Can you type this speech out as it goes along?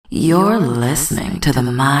You're listening to the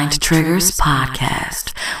Mind Triggers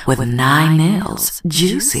podcast with 9 Nails,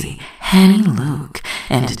 Juicy, Henny Luke,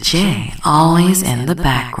 and Jay always in the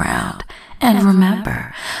background. And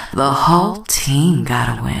remember, the whole team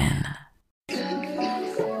gotta win.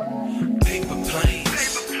 Paper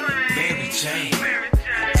planes, Mary Jane,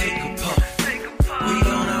 take a puff, we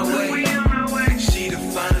on our way, she the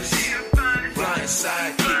finest, blind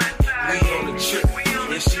sidekick, we on the trip,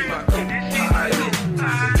 yeah, she my co-pilot,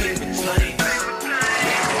 paper planes,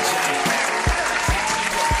 Mary Jane.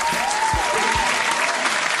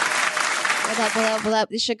 What up?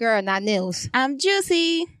 It's your girl, not Nils. I'm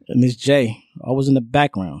Juicy. Miss J, always in the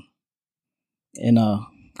background. And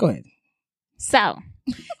go ahead. So,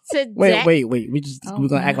 today... Wait. We're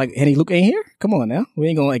gonna act like Henny Luke ain't here? Come on now. We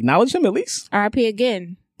ain't gonna acknowledge him at least? RIP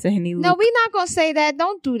again to Henny Luke. No, we're not gonna say that.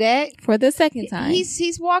 Don't do that. For the second time.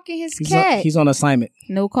 He's walking his cat. He's on assignment.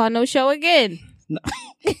 No call, no show again. No.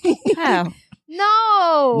 How?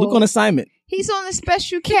 No. Luke on assignment. He's on a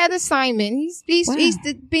special cat assignment. He's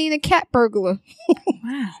being a cat burglar.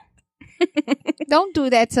 Wow. Don't do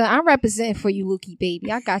that to. I'm representing for you, Lukey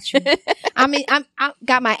baby. I got you. I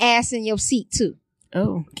got my ass in your seat too.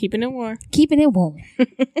 Oh, keeping it warm. Keeping it warm.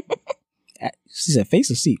 She said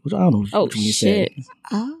face or seat? Which I don't know. Which one you shit. said.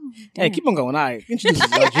 Oh. Hey, keep on going. All right. Introduce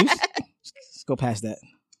yourself, Juice. Let's go past that.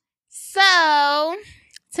 So,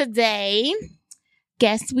 today,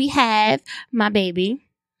 guess we have my baby,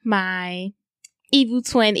 my evil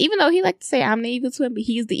twin. Even though he like to say I'm the evil twin, but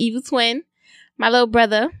he's the evil twin. My little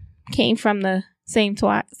brother came from the same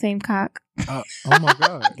cock. Oh my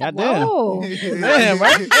God. Goddamn. Whoa. Damn,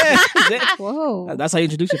 right? Yeah. Whoa. That's how you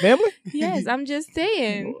introduce your family? Yes, I'm just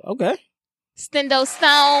saying. Okay. Stendo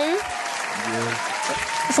Stone. Yeah,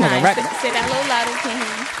 That sounds like a rap. Say that a little louder,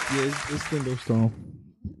 can't hear me. it's Stendo Stone.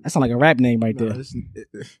 That sounds like a rap name right there.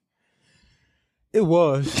 It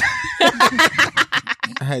was.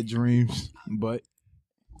 I had dreams, but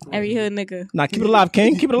Every hood nigga. Nah, keep it alive,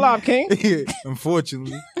 King. Keep it alive, King.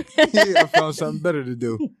 unfortunately, I found something better to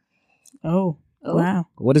do. Oh. Wow.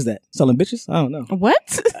 What is that? Selling bitches? I don't know.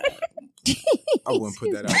 What? I wouldn't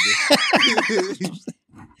put that out there.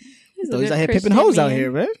 So he's out here pimping hoes out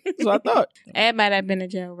here, man. That's what I thought. Ed might have been a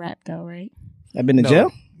jail rap though, right? I've been in No.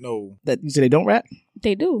 jail? No, That you say they don't rap?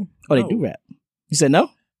 They do. Oh, they No. do rap. You said no?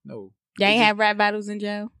 no. Y'all ain't have rap battles in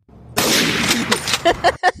jail?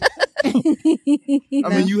 I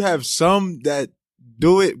mean, you have some that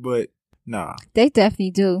do it, but nah. They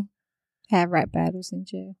definitely do have rap battles in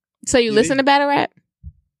jail. So you Yeah, listen to battle rap?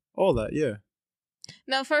 All that, yeah.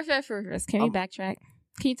 No, first. Can you backtrack?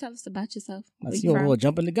 Can you tell us about yourself? I see you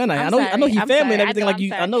jumping the gun. I I'm know sorry. he I'm family and sorry. everything like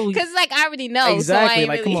you. I know. Because like I already know. Exactly. So I ain't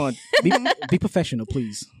Like, really... come on. Be professional,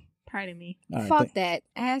 please. Pardon me. All right, Fuck that.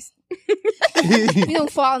 Ass. You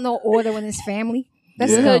don't follow no order when it's family.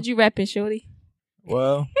 That's What Yeah. good. hood you repping, shorty?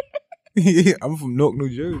 Well, I'm from Newark, New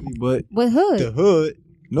Jersey, but What hood? the hood,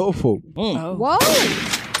 Norfolk. Mm. Whoa.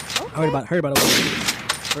 Heard about over there.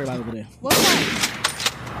 Heard about over there. What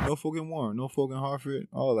part? Norfolk and Warren, Norfolk and Hartford,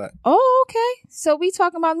 all that. Oh, okay. So we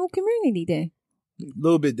talking about new community then. A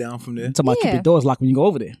little bit down from there. I'm talking about keep Yeah. your doors locked when you go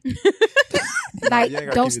over there. Like, you ain't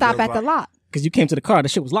gotta don't keep stop your at the doors lot. Because you came to the car, the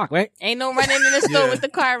shit was locked, right? Ain't no running in the store Yeah. with the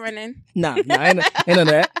car running. Nah, ain't none of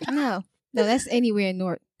that. No, that's anywhere in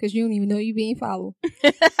North because you don't even know you being followed.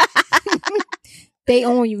 They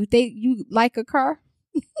own you. You like a car?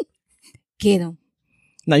 Get them.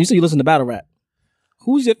 Now, you said you listen to battle rap.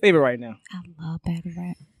 Who's your favorite right now? I love battle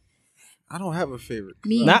rap. I don't have a favorite.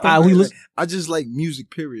 Me Not either. we listen. I just like music,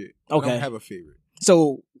 period. I Okay. don't have a favorite.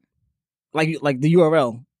 So, like the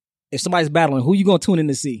URL, if somebody's battling, who you gonna tune in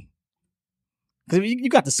to see? Because you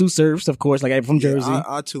got the Sue Surfs, of course, like from Jersey. Yeah,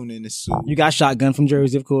 I tune in to Sue. You got Shotgun from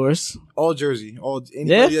Jersey, of course. All Jersey. Anybody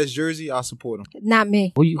Yeah? that's Jersey, I support them. Not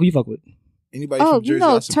me. Who you fuck with? Anybody Oh, from Jersey, you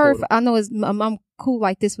know I support Turf. 'em. I know his. I'm cool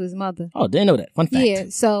like this with his mother. Oh, didn't know that. Fun fact. Yeah,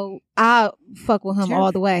 so I fuck with him Turf.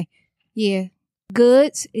 all the way. Yeah,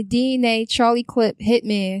 Goods, DNA, Charlie Clip,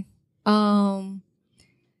 Hitman.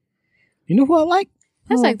 You know who I like?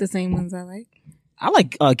 That's Who? like the same ones I like. I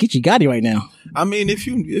like Geechee Gotti right now. I mean, if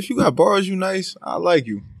you got bars, you nice. I like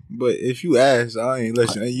you. But if you ask, I ain't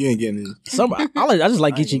listening. You ain't getting it. I just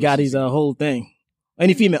like I ain't Geechee gonna Gotti's whole thing.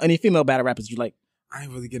 Any female battle rappers you like? I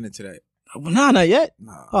ain't really getting into that. Well, nah, not yet.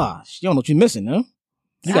 Nah. Ah, you don't know what you're missing, huh?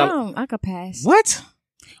 You got I could pass. what?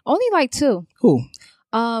 Only like 2. Who?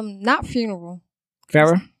 Not Funeral,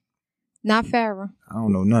 Farrah? not Farrah. I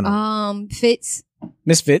don't know none of them. Fitz.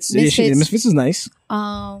 Misfits. Yeah, Misfits. Misfits is nice.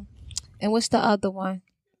 And what's the other one?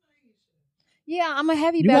 Yeah, I'm a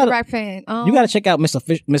heavy You battle gotta- rap fan. You got to check out Miss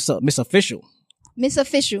Official. Miss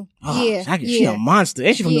Official. Oh, Yeah, She a monster.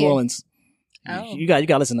 And she from New Yeah. Orleans. Oh. You got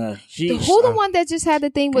to listen to her. Who the one that just had the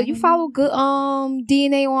thing where you follow good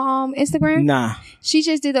DNA on Instagram? Nah. She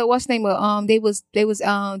just did a what's the name of they was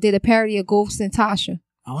did a parody of Ghost and Tasha.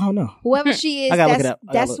 Oh, I don't know. Whoever she is, I gotta look it up.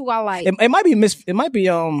 that's who I like. It might be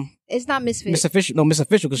It's not Misfit. Miss Official. No, Miss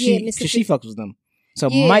Official because Yeah, she fucks with them. So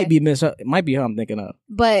Yeah. it might be her I'm thinking of.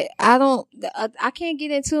 But I can't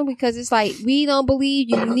get into them because it's like we don't believe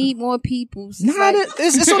you need more people. It's Nah, like,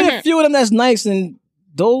 it's only a few of them that's nice, and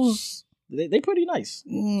those they pretty nice.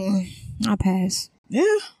 I pass. Yeah.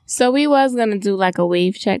 So we was gonna do like a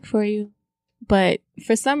wave check for you, but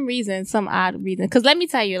for some reason, some odd reason, because let me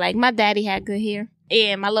tell you, like my daddy had good hair,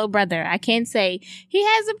 and my little brother, I can say he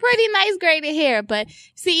has a pretty nice braided hair, but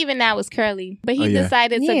see, even now it's curly. But he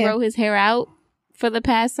decided to grow his hair out for the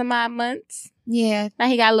past some odd months. Yeah, Now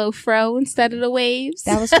he got a little fro instead of the waves.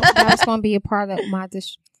 that was going to be a part of my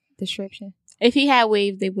description. If he had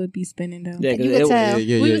waves, they would be spinning though. Yeah, 'cause You could tell.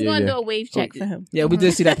 We was going to do a wave check for him. Yeah, we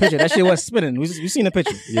did see that picture. That shit was spinning. We seen the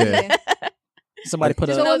picture. Yeah. Somebody put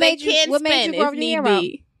a. So So what they made you- can what made spin you grow if your need hair out?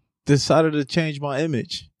 be. Decided to change my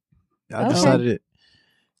image. I Okay. decided it.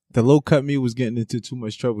 The low cut me was getting into too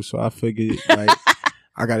much trouble, so I figured like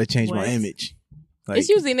I gotta change my What? image. Like, It's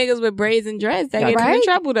usually niggas with braids and dreads that get Right? in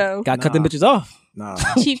trouble though. Got to cut them bitches off. nah,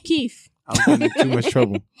 Chief Keef. I was getting in too much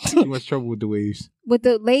trouble. Too much trouble with the waves. With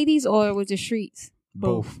the ladies or with the streets?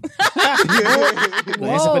 Both. You gonna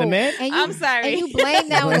answer for the man? And I'm sorry. And you blame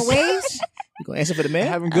that on the waves? You gonna answer for the man?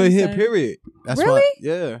 Having good hair, sorry. period. That's Really? why.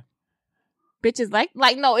 Yeah. Bitches like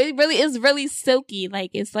no, it really is really silky.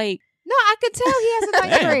 Like it's like No, I could tell he has a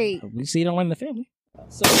nice braid. We see it on in the family.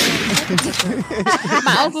 So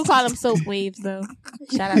my uncle called them soap waves though.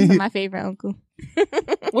 Shout out to my favorite uncle,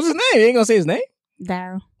 what's his name? You ain't gonna say his name?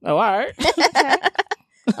 Daryl. Oh, all right.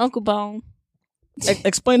 Uncle Bone.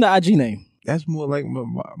 Explain the IG name. That's more like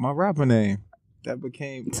my rapper name. That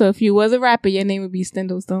became So if you was a rapper, your name would be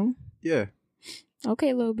Stendhal Stone. yeah.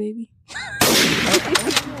 Okay, little baby.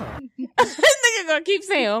 This nigga gonna keep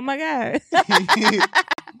saying, "Oh my god."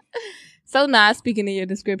 So nah, speaking of your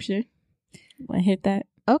description, wanna hit that?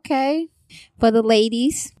 Okay. For the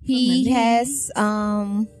ladies, he For my has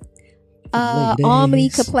Ladies.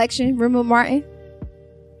 almond complexion. Remember Martin?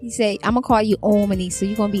 He said, I'm gonna call you almond, so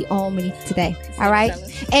you're gonna be almond today. All right.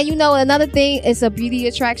 And you know another thing is a beauty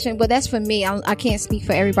attraction, but that's for me. I can't speak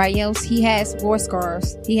for everybody else. He has war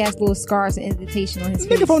scars. He has little scars and indentation on his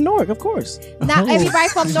face. Nigga from Newark, of course. Not everybody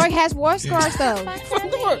from North has war scars though. From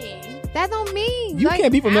Newark. That don't mean You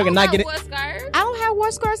can't be from Newark and not get it. I don't have war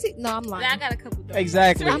scars. No, I'm lying. I got a couple. Though.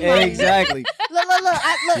 Exactly. I'm lying. Exactly. Look.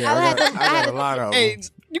 I had to. a lot of Hey,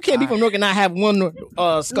 you can't be from Newark and not have one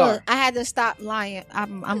scar. Look, I had to stop lying.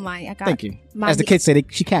 I'm lying. I got. Thank you. my- As the kids say,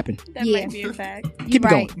 she capping. That Yeah. might be a fact. Keep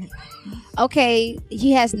it right. going. Okay,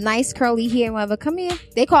 he has nice curly hair. Whatever. Come here.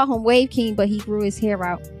 They call him Wave King, but he grew his hair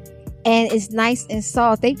out, and it's nice and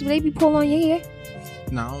soft. They be pulling on your hair.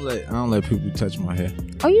 No, I don't let people touch my hair.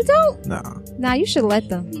 Oh, you don't? Nah. Nah, you should let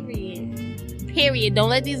them. Period. Don't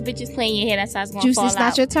let these bitches play in your hair. That's how it's gonna Juice, fall it's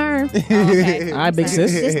not out. your turn. Oh, okay. All right, big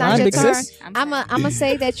sis. It's All not right, your big turn. sis. I'm gonna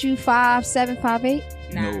say that you 5'7", 5'8".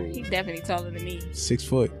 Nah, No. he's definitely taller than me. 6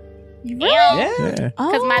 foot. You Really? Yeah. Yeah.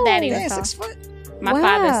 Because my daddy was Yeah, tall. 6 foot. My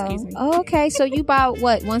father, excuse me. Oh, okay, so you about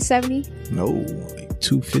what? 170? No, like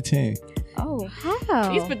 215. Oh,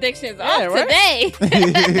 how? These predictions Yeah, off right?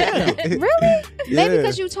 today. Really? Maybe Yeah.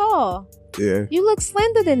 because you tall. Yeah. You look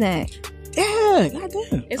slender than that. Yeah,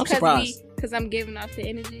 goddamn. It's I'm surprised. because I'm giving off the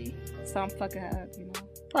energy, so I'm fucking her up, you know.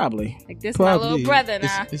 Probably. Like this, my little brother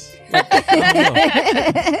now.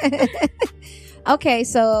 Okay,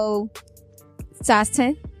 so size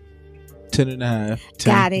 10. 10 and a half.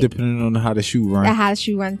 10, Got it. Depending on how the shoe That run. how the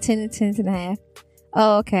shoe run 10 and 10 and a half.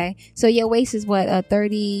 Oh, okay. So your waist is what?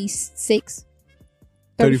 36?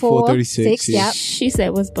 34, 36, yeah. Yep. She said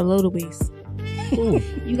was below the waist.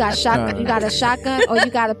 You got shotgun. You got a shotgun or you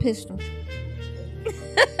got a pistol?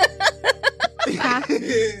 Huh?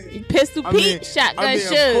 Pistol I Pete, mean, shotgun of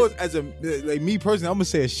shoes. course, as a like me personally, I'm gonna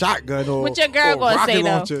say a shotgun or What your girl or gonna rocket say, though?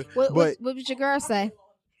 launcher. What but would your girl say?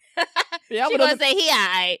 Yeah, She gonna say he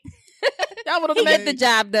alright. He get the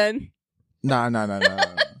job done. nah.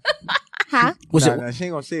 Huh? What's nah, it? nah, she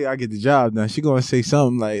ain't gonna say I get the job done. She gonna say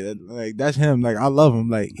something like that's him. Like I love him.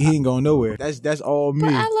 Like he ain't going nowhere. That's all me.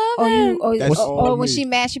 But I love Or him. you? Or, That's or all when me. she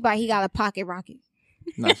mad, she about he got a pocket rocket.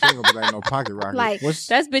 Nah, she ain't gonna be like no pocket rocket. Like What's,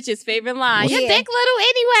 That's bitch's favorite line. What's- Your dick little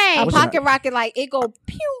a anyway. pocket rocket, like it go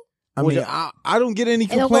pew. I mean, I don't get any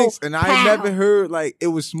It'll complaints, go and I pow. never heard like it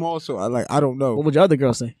was small. So I don't know. what would your other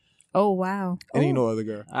girl say? Oh wow. It ain't no other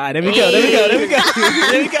girl. All right, there we go. There we go. There we go.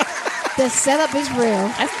 There we go. The setup is real.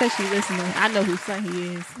 That's because she listening. I know whose son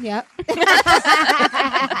he is. Yep.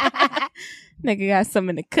 Nigga got some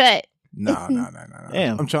in the cut. Nah.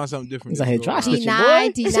 Damn. I'm trying something different. He's like, hey, this go dry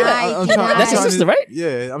around. snitching, Deny, boy. deny. That's your sister, right?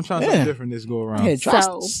 Yeah, I'm trying Yeah. something different this go around. Yeah, dry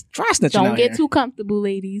So, snitching Don't out get here. too comfortable,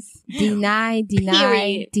 ladies. Deny.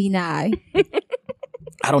 Period. Deny.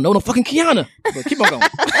 I don't know no fucking Kiana. But keep on going.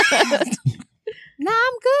 Nah,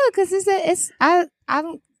 I'm good because I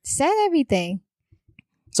don't said everything.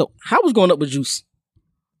 So, how was growing up with Juice?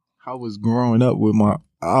 I was growing up with my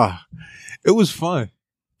it was fun.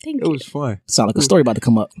 Thank It you. was fun. Sound like a story about to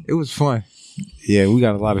come up. It was fun. Yeah, we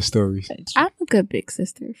got a lot of stories. I'm a good big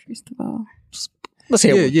sister, first of all. Let's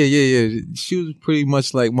hear it. Yeah. She was pretty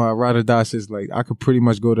much like my ride or die sis. Like I could pretty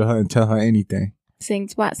much go to her and tell her anything. Sing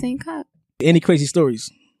twat, sing cop. Any crazy stories?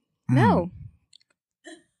 No.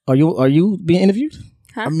 Are you being interviewed?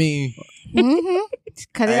 Huh? I mean, Mm-hmm.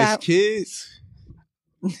 Cut it as out. kids.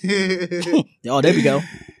 Oh, there we go.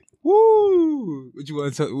 Woo! What you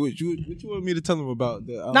want to tell? What you want me to tell them about?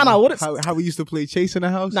 The, No, what is- how we used to play chase in the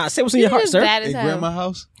house? Nah, say what's in your heart, Just sir. bad as in hell. grandma's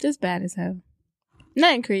house. Just bad as hell.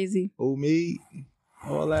 Nothing crazy. Old maid,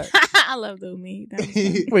 all that. I love the me. That was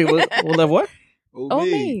fun. Wait, what level what? Old Oh,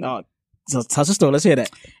 maid. me. Oh, so tell us a story. Let's hear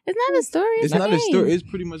that. It's not a story. It's not a game. story. It's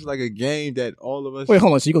pretty much like a game that all of us. Wait,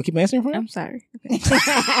 hold on. So you gonna keep answering for him? I'm sorry. Okay.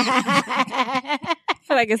 I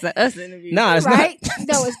feel like it's an us interview. Nah, it's Right? not.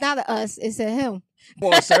 No, it's not a us. It's a him.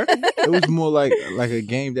 Come on, sir. It was more like a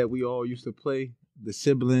game that we all used to play, the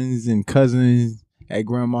siblings and cousins at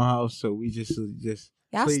grandma's house. So we just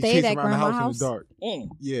Y'all played stayed chase at around the grandma's house house. in the dark. Mm.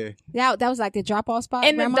 Yeah. That was like the drop off spot.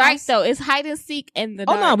 In the grandma's dark, house? though, it's hide and seek in the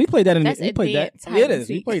Oh dark. no, we played that in That's we played that. advanced Yeah, hide it and is.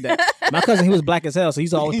 We seek. played that. My cousin, he was black as hell, so he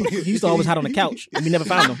used to always hide on the couch, and we never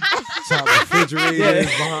found him. Top refrigerators, Yeah.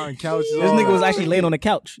 behind couches. This all nigga was that. actually laying on the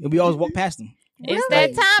couch, and we always walked past him. It's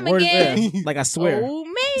that time Word- again. yeah, like I swear. Oh,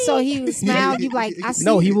 me. So he would smile. You like, I see.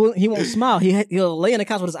 No, he won't smile. He'll lay on the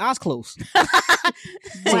couch with his eyes closed.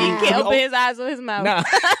 So he can't Wow. open his eyes or his mouth. Nah.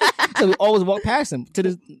 So we always walk past him to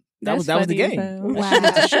this. That was the funny as game. hell.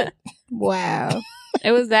 Wow. Wow.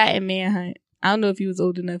 It was that and Manhunt. I don't know if he was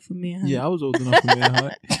old enough for Manhunt. Yeah, I was old enough for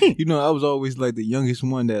Manhunt. You know, I was always like the youngest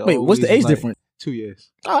one. That Wait, what's the always, age like, difference? 2 years.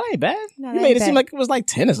 Oh, that ain't bad. No, You that made ain't it seem bad. like it was like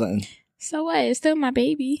 10 or something. So what? It's still my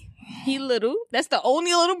baby. He little. That's the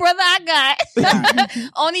only little brother I got.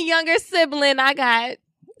 Only younger sibling I got.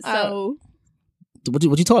 So What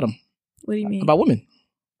you taught him what do you mean? about women?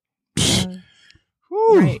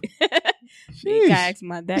 Whew. Right. He Sheesh. asked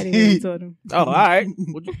my daddy what he told him. Oh, all right.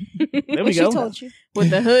 There we What she go. told you? What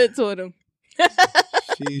the hood told him.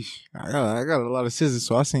 Sheesh. I got a lot of scissors,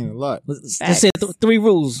 so I seen a lot. Let's say 3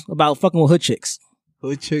 rules about fucking with hood chicks.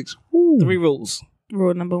 Hood chicks. 3 rules.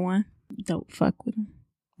 Rule number 1. Don't fuck with him.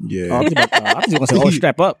 Yeah. Oh, I think you were gonna say, always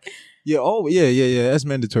strap up. Yeah. Oh, yeah. That's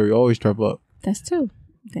mandatory. Always strap up. That's 2.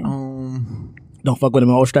 Then. Don't fuck with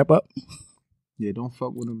him. Always strap up. Yeah. Don't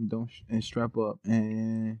fuck with them. And strap up.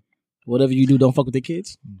 And Whatever you do, don't fuck with the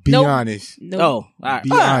kids. be Nope. honest. No. Oh, all right. Be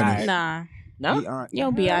All honest. right. Nah. No. Be honest. You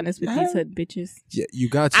don't be honest with these hood bitches. Yeah, you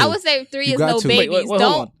got to. I would say 3 You is got no to. babies. Wait, hold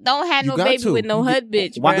on. Don't have You no got baby to. with no hood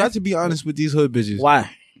bitch, You bruh. got to be honest with these hood bitches. Why?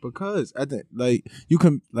 Because I think like you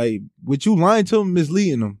can like with you lying to them,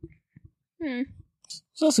 misleading them.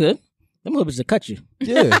 So that's good. Them hood bitches will cut you,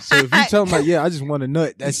 Yeah. So if you tell them like, yeah, I just want a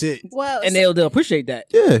nut, that's it. Well, and they'll appreciate that.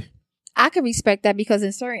 Yeah. I can respect that because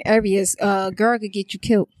in certain areas, girl could get you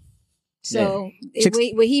killed. So Chicks-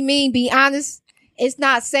 what he mean, be honest. It's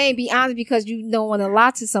not saying be honest because you don't want to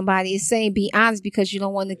lie to somebody. It's saying be honest because you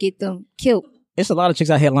don't want to get them killed. It's a lot of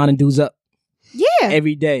chicks out here lining dudes up Yeah,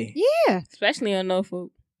 every day. yeah. Especially on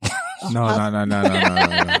Norfolk. No. Ain't none of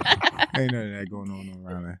that going on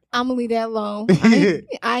around there. I'm gonna leave that alone.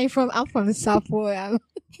 I'm from the South Boy. I'm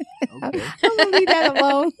Okay. gonna leave that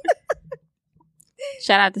alone.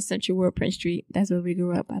 Shout out to Central World Prince Street. That's where we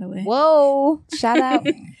grew up, by the way. Whoa! Shout out.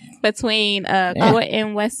 Between Court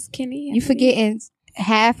and West Kenny. I You believe. forgetting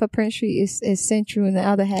half of Prince Street is Central and the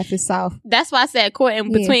other half is South. That's why I said Court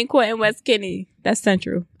and Yeah. between Court and West Kenny. That's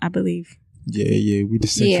Central, I believe. Yeah. We the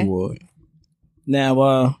Central Yeah. Ward.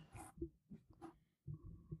 Now,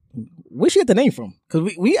 where she get the name from?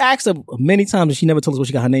 Because we asked her many times and she never told us where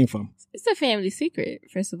she got her name from. It's a family secret.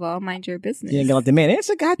 First of all, mind your business. You ain't got like the man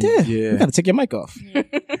answer. Goddamn. Yeah. You gotta take your mic off.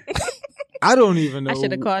 I don't even know. I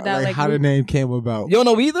shoulda called out like how the Luke. name came about. You don't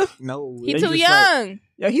know either? No. He they too just like- young.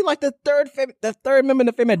 Yeah, he like the third member in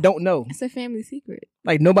the family that don't know. It's a family secret.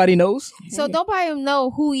 Like nobody knows. So nobody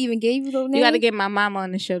know who even gave you the name. You got to get my mama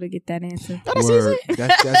on the show to get that answer. Oh, that's Word. easy.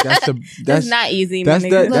 That's That's not easy, my that's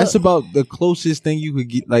nigga. that's about the closest thing you could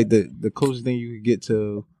get, like the closest thing you could get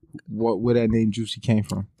to where that name Juicy came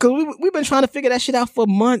from. Because we've been trying to figure that shit out for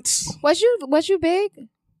months. Was you big?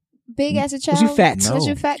 Big as a child? Was you fat? No. Was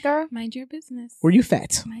you fat, girl? Mind your business. Were you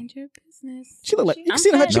fat? Mind your business. She look like you can I'm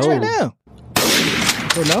see her fat. cheeks No. right now.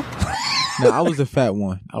 Oh no. No, I was the fat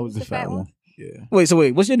one. I was the the fat fat one. one? Yeah.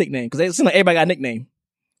 Wait, what's your nickname? Because it seems like everybody got a nickname.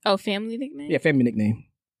 Oh, family nickname? Yeah, family nickname.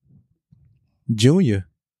 Junior.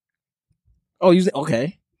 Oh,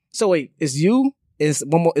 okay. So wait, it's you? Is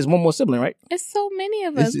one more sibling, right? It's so many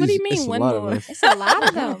of us. What do you mean it's a one lot of more? us. It's a lot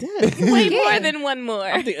of them. Way Yeah. more than one more.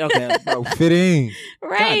 I'm thinking, okay. Bro, fit in.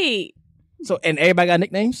 Right. So and everybody got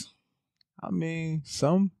nicknames? I mean,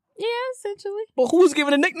 some. Yeah, essentially. Well, who's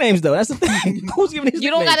giving the nicknames though? That's the thing. Who's giving these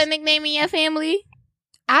You don't got a nicknames? nickname in your family?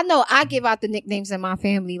 I know I give out the nicknames in my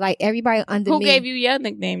family. Like everybody under Who me. gave you your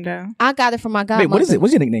nickname though? I got it from my godmother. Wait, what is it?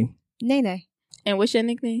 What's your nickname? Nene. And what's your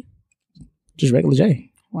nickname? Just regular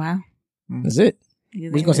J. Wow. That's it.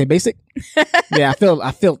 Was you gonna say basic? Yeah,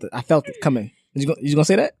 I felt it coming. You gonna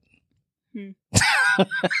say that? Hmm.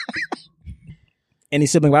 Any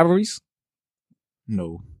sibling rivalries?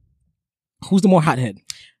 No. Who's the more hothead?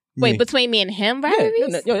 Wait, Me. between me and him, Yeah,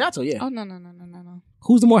 rivalries? yo, Yato, yeah. Oh no.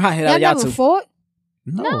 Who's the more hothead Y'all out never of Yato? fought?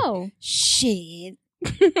 No. Shit. All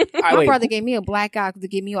right, My wait. brother gave me a black eye to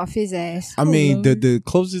get me off his ass. I mean, Lord. the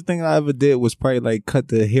closest thing I ever did was probably like cut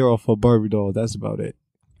the hair off a Barbie doll. That's about it.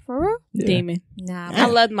 For real? Yeah. Demon. Nah. I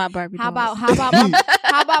love my Barbie How dolls. how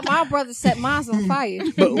about my brother set mine on fire?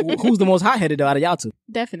 But who's the most hotheaded though out of Yato?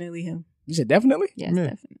 Definitely him. You said definitely. Yes, Yeah.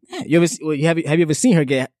 definitely. You ever have you ever seen her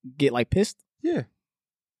get like pissed Yeah.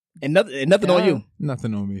 and nothing on you?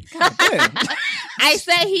 Nothing on me. God damn. I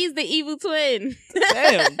said he's the evil twin.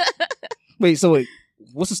 Damn. Wait, so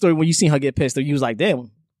what's the story when you seen her get pissed? Or you was like,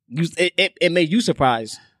 damn, it made you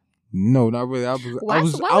surprised. No, not really. I Why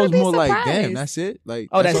was would I be more like, damn, surprised? that's it. Like,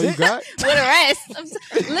 Oh, that's all it? you got? With the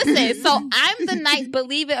rest. Listen, so I'm the nice,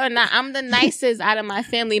 believe it or not, I'm the nicest out of my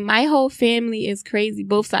family. My whole family is crazy.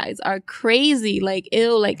 Both sides are crazy, like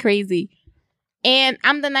ill, like crazy. And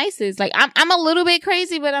I'm the nicest. Like I'm a little bit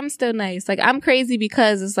crazy, but I'm still nice. Like I'm crazy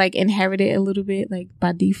because it's like inherited a little bit, like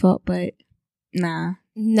by default, but nah.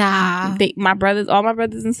 Nah. My brothers, all my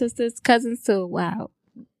brothers and sisters, cousins too. Wow.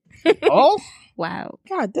 Oh, Wow.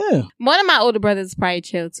 god damn. One of my older brothers is probably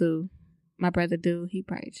chill too. My brother do. He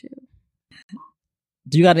probably chill.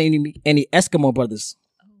 Do you got any Eskimo brothers?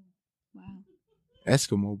 Wow.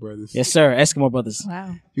 Eskimo brothers. Yes, sir. Eskimo brothers.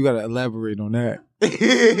 Wow. You gotta elaborate on that.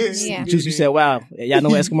 Yeah. Juice, you said, wow. Y'all know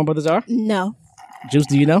what Eskimo brothers are? No. Juice,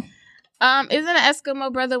 do you know? Isn't an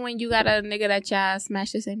Eskimo brother when you got a nigga that y'all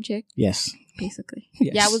smash the same chick? Yes. Basically.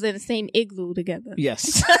 Yes. Y'all was in the same igloo together.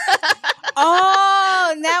 Yes.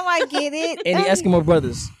 Oh, now I get it. Any Eskimo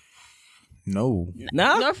brothers? No.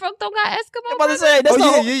 Nah? Norfolk don't got I'm Eskimo about to brothers? say, that's Oh the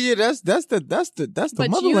yeah, whole- yeah. That's the But you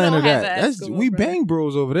motherland don't of have that. a That's Eskimo we brother. bang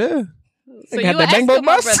bros over there. So They got you the an Bang Bro Eskimo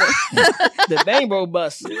bus? brother. the Bang Bro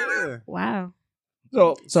bus. Yeah. Wow.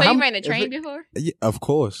 So So how you m- ran a if train it- before? Yeah, of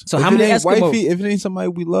course. So if how it many ain't Eskimo- wifey, if it ain't somebody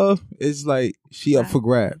we love, it's like she up Wow. for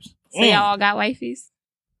grabs. So y'all all got wifeys?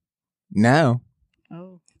 Now.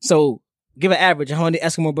 Oh. So give an average of how many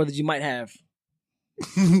Eskimo brothers you might have.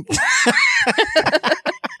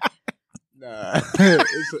 Nah.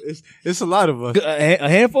 it's a lot of us. A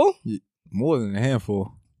handful? More than a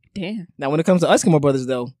handful. Damn. Now, when it comes to Eskimo brothers,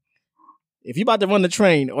 though, if you about to run the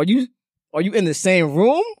train, are you in the same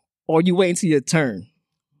room or are you waiting till your turn?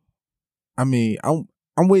 I mean, I'm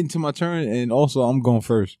waiting till my turn, and also I'm going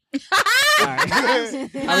first. My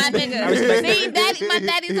respect- nigga. I respect See, my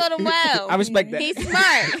daddy told him well. I respect that. He's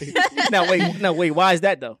smart. Now, wait. Why is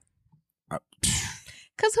that though?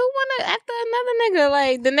 Cause who wanna after another nigga?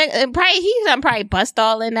 Like the nigga, probably he done probably bust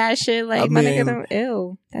all in that shit. Like I my mean- nigga, done,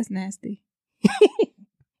 ew, that's nasty.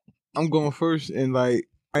 I'm going first, and like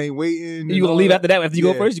I ain't waiting. You gonna leave after that? After you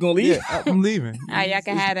go Yeah. first, you gonna leave? Yeah, I'm leaving. All right, y'all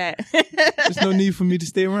can have that. There's no need for me to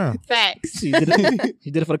stay around. Facts. You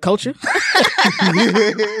did it for the culture.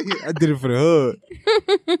 I did it for the hood.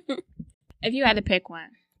 If you had to pick one,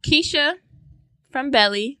 Keisha from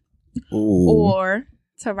Belly Ooh. or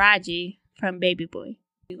Taraji from Baby Boy.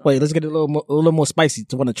 Wait, let's get it a little more spicy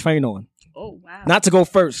to run a train on. Oh wow. Not to go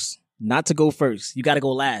first. Not to go first. You got to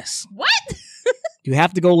go last. What? You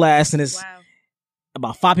have to go last, and it's Wow.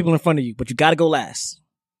 about 5 people in front of you, but you got to go last.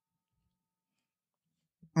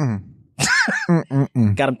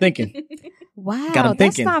 Got him thinking. Wow, Got 'em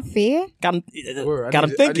that's thinking. not fair. Got him. Word, Got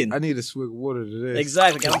him thinking. I need a swig of water to this.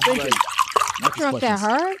 Exactly. Got him thinking. I like these Drunk that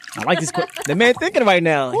questions. hard. I like this. The man thinking right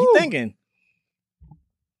now. He Ooh. thinking.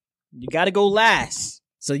 You got to go last.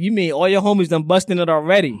 So you mean all your homies done busting it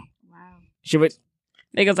already? Wow. Should we?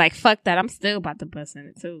 Niggas like fuck that. I'm still about to bust in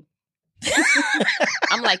it too.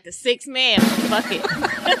 I'm like the sixth man. Fuck it.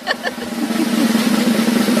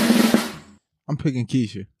 I'm picking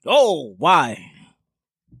Keisha Oh, why?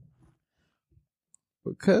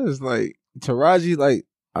 because like Taraji, like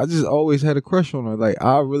I just always had a crush on her. Like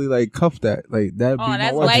I really like cuff that. Like that. Oh,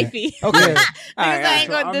 that's wifey. Okay. Yeah. Niggas Alright, ain't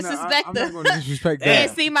gonna I'm disrespect not her. gonna disrespect Can't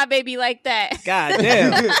that. see my baby like that. God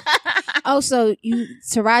damn. Oh, so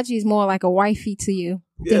Taraji is more like a wifey to you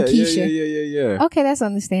than Keisha. Yeah. Okay, that's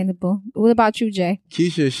understandable. What about you, Jay?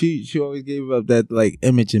 Keisha, she always gave up that like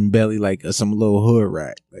image and belly like some little hood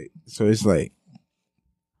rat. Like so, it's like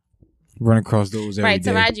run across those every Right,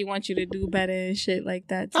 day. Taraji wants you to do better and shit like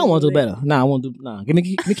that. I don't want to do better. Nah, I want to do. Nah, give me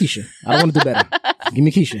Keisha. I don't want to do better. Give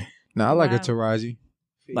me Keisha. Nah, I like Wow. a Taraji.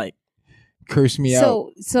 Like Curse me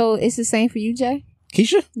out. So it's the same for you, Jay?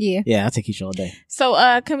 Keisha? Yeah. Yeah, I'll take Keisha all day. So,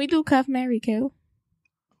 can we do cuff, marry, kill?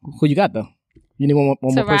 Who you got though? You need one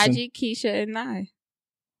more person. Taraji, Keisha, and I.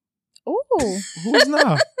 Ooh, Who's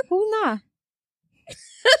not? who not?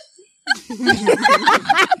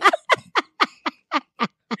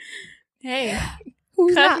 Hey,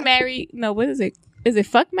 Who's cuff, not? marry. No, what is it? Is it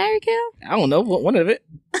fuck, marry, kill? I don't know. One of it.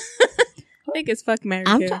 I think it's fuck, marry,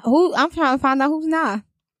 I'm kill. trying to find out who's not.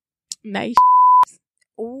 Nice.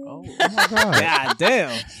 Oh my god. God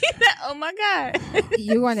damn. Oh my god.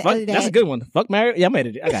 You want to Fuck, edit that? that's a good one. Fuck, marry. Yeah, I'm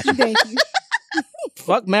edited. I got you. Thank you.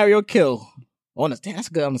 Fuck, marry, or kill. On the damn, that's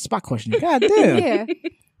a good on the spot question. God damn. Yeah.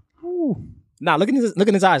 Nah, look in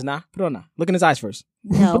his eyes. Nah, put it on now. Look in his eyes first.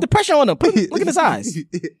 No. Put the pressure on him. Look in his eyes.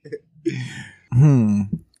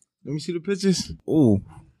 Let me see the pictures. Ooh.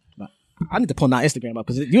 I need to pull my Instagram up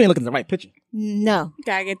because you ain't looking at the right picture. No.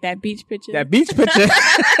 Gotta get that beach picture. That beach picture.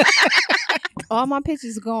 All my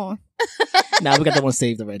pictures are gone. Nah, we got that one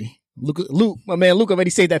saved already. Luke, my man Luke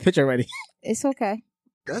already saved that picture already. It's okay.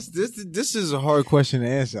 This is a hard question to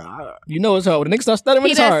answer. You know it's hard. When the niggas start stuttering,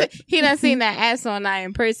 it's hard. He done seen that ass on I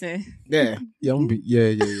in person. Yeah. Yeah.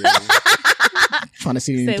 Trying to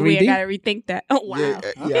see it in Said we 3D. gotta rethink that. Oh wow. Yeah,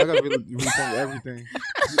 I gotta really rethink everything.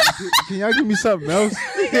 Can y'all give me something else?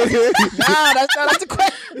 Nah, that's the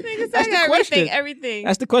question. Niggas, That's I the gotta question. rethink everything.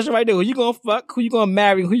 That's the question right there. Who you gonna fuck? Who you gonna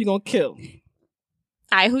marry? Who you gonna kill?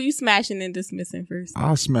 Alright, who you smashing and dismissing first?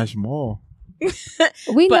 I'll smash them all.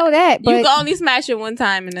 We But know that, but you can only smash it one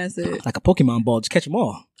time and that's it. Like a Pokemon ball, just catch them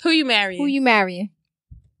all. Who you marrying? who you marrying?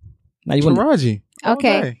 Now you want Taraji. all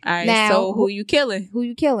Okay. day. Alright, Now, so who you killing? Who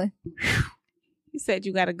you killing? You said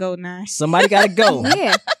you gotta go now. somebody gotta go.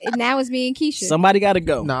 Yeah. Now it's me and Keisha. Somebody gotta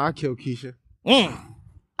go. Nah, I'll kill Keisha. Mm.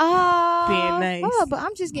 Oh, Being nice. oh, but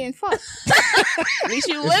I'm just getting fucked. At least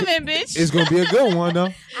you living, bitch. It's gonna be a good one though.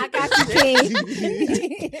 I got you,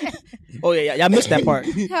 King. Oh yeah, y'all missed that part.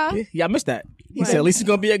 Huh? Y'all missed that. He What? said at least it's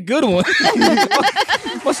gonna be a good one.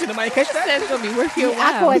 What shit? Nobody catch that? Said it's gonna be worth your I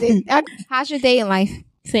while. caught it. How's your dating life?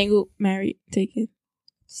 Single, married, taken.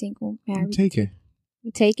 Single, I'm married. taking.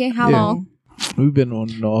 You taking? How Yeah. long? We've been on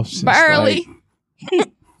and off since But early.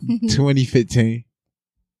 like 2015.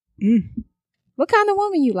 What kind of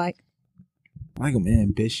woman you like? I like them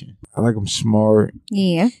ambition. I like them smart.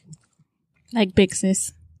 Yeah. Like big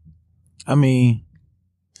sis. I mean,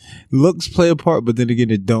 looks play a part, but then again,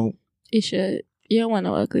 it don't. It should. You don't want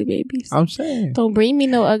no ugly babies. I'm saying. Don't bring me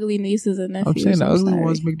no ugly nieces and nephews. I'm saying the ugly sorry.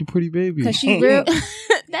 ones make the pretty babies. Cause she real.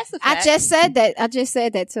 That's a I fact. just said that. I just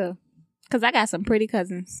said that too. Because I got some pretty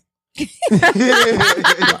cousins.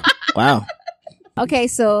 Wow. Okay,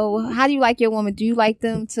 so how do you like your woman? Do you like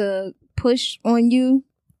them to push on you,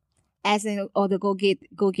 as in, or to go get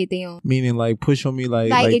their own? Meaning, like push on me, like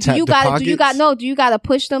Like, tap do you the got? Do you got? pockets? No, do you got to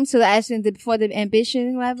push them to the as in for the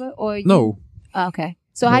ambition level, or you, No, Okay,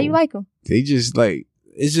 so how No. you like them? they just like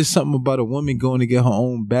it's just something about a woman going to get her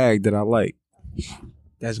own bag that I like.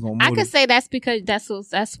 That's gonna. I could say that's because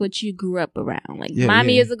that's what you grew up around. Like Yeah,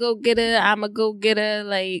 mommy yeah. is a go getter, I'm a go getter.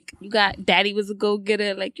 Like you got daddy was a go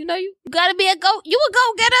getter. Like you know you gotta be a go getter,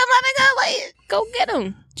 my nigga. Like go get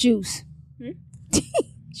him. Juice. Hmm?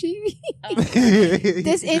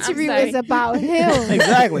 This interview sorry. is about him.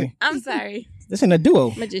 Exactly. I'm sorry. This ain't a duo.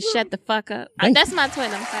 I'm gonna just shut the fuck up. Thank That's my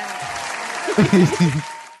twin. I'm sorry.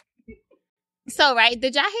 So right,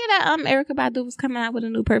 did y'all hear that Erykah Badu was coming out with a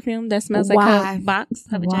new perfume that smells like Why? her box,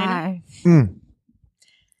 her vagina? Why?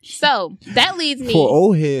 So that leads me. For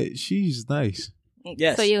old head, she's nice.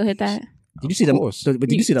 Yes. So you'll hit that. Did you see the? Of course. But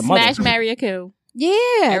did you see the mother? Smash, marry, or kill. Yeah.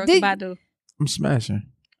 Erykah did- Badu. I'm smashing.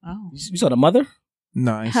 Oh. You saw the mother?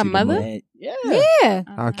 No, I ain't Her see the mother? mother. Yeah. yeah.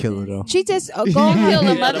 I'll kill her though. She just go Kill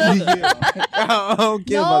the on. mother? I don't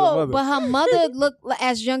care about No, the mother. but her mother looked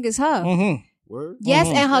as young as her. Mm-hmm. Word? Yes,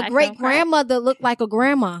 Mhm. and her Black great don't crack. grandmother looked like a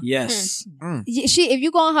grandma. Yes. She, if you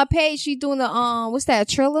go on her page, she doing the what's that, a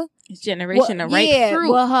Triller? It's generation of ripe fruit.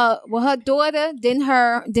 Well, her daughter, then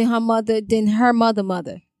her mother, then her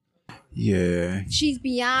mother. Yeah. She's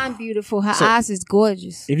beyond beautiful. Her So- eyes is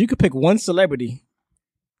gorgeous. If you could pick one celebrity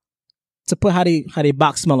to put how they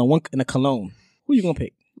box smell in a cologne, who you gonna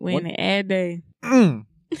pick? When the ad day.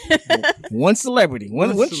 One celebrity,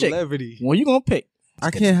 one chick. celebrity. One you gonna pick?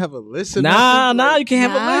 I can't have a list of Nah, nothing, you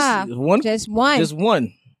can't have a list. One, Just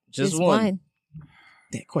one. just one.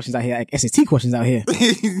 Damn, questions out here, like SAT questions out here.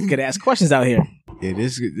 Gotta ask questions out here. Yeah,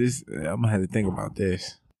 this I'm gonna have to think about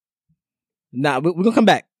this. Nah, we're gonna come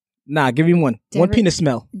back. Nah, give me one. One Derek- penis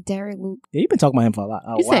smell. Derek Luke. Yeah, you've been talking about him for a lot.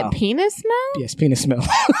 Oh, You wow. said penis smell? Yes, penis smell.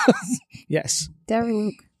 Yes. Derek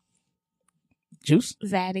Luke. Juice?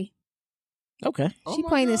 Zaddy. Okay. She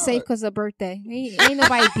playing it safe because her birthday. Ain't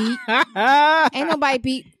nobody beat. Ain't nobody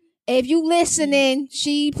beat. If you listening,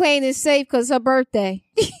 she playing it safe because her birthday.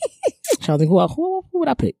 Trying to think who would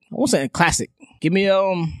I pick? I want something classic. Give me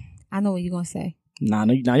I know what you're gonna say. Nah,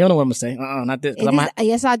 no, you don't know what I'm gonna say. Not this. 'Cause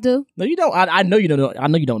Yes, I do. No, you don't. I know you don't know. I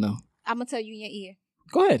know you don't know. I'm gonna tell you in your ear.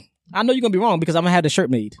 Go ahead. I know you're gonna be wrong because I'm gonna have the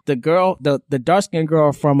shirt made. The girl, the dark skinned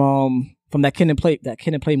girl from that Kid and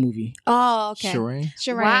Play movie. Oh, okay. Shireen?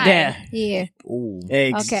 Shireen. Why? Yeah. Yeah. Ooh.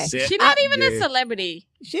 Okay. She's not even a Yeah. celebrity.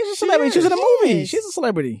 She's a celebrity. She's in a movie. is. She's a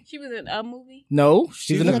celebrity. She was in a movie. No,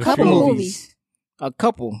 she's in In a a couple couple movies. movies. A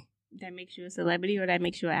couple. That makes you a celebrity or that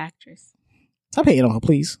makes you an actress? Stop hating on her,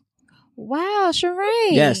 please. Wow,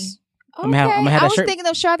 Shireen. Yes. Okay. I'ma have that I was shirt- thinking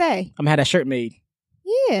of Sade. I'm gonna have that shirt made.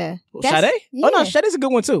 Yeah. Sade? Yeah. Oh no, Sade's a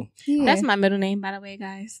good one too. Yeah. That's my middle name, by the way,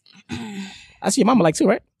 guys. I see your mama like too,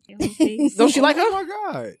 right? Don't she like her? Oh my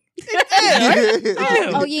god.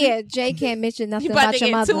 Oh yeah, Jay can't mention You nothing about about to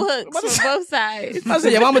your get two mother. hooks from both sides. I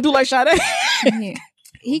said your mama do like Sade. Yeah.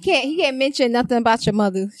 He can't mention nothing about your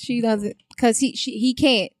mother. She doesn't because he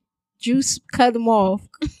can't. Juice cut him off.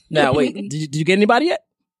 Now wait, did you get anybody yet?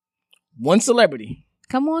 One celebrity.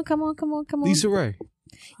 Come on. Lisa Ray.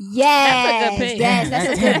 Yes, That's a good pick. yes, that's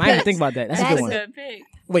a good I didn't pick. think about that. That's a That's good one. Good pick.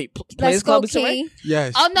 Wait, Let's Players go, Club is right? King.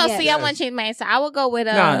 Yes. Oh no, Yes. see, I want to change my answer. I will go with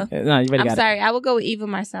Nah, you already I'm got sorry, I will go with Eva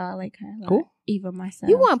Marcel. I like her. a lot. Who? Eva Marcel.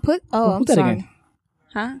 You want to put? Oh, I'm Who's that sorry. again?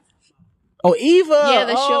 Huh? Oh, Eva. Yeah,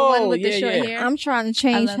 the short one with the yeah, short yeah. hair. I'm trying to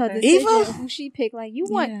change love her her. decision. Eva? Who she picked? Like you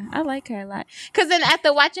want? Yeah, I like her a lot. Because then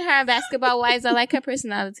after watching her in Basketball Wives, I like her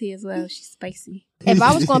personality as well. She's spicy. If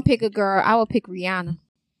I was gonna pick a girl, I would pick Rihanna.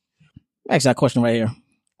 Actually, got a question right here.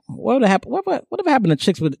 What would happen? Whatever happened to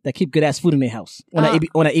chicks that keep good ass food in their house on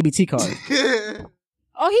that ABT card?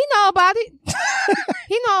 Oh, he know about it.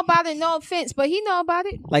 He know about it. No offense, but he know about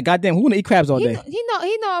it. Like goddamn, who wanna eat crabs all He day? know,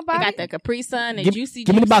 he know I about got it. the Capri Sun and Give Juicy me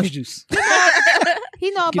the Juice. box juice. He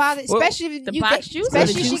know about it, Well, especially if the you box got, juice or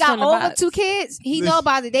especially the if she juice got from the over box? 2 kids. He know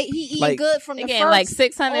about it. He eating Like- good from the Again, first. like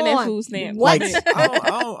 600 in on. food stamps. What? Like-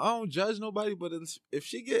 I don't judge nobody, but if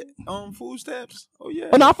she get food stamps, oh yeah.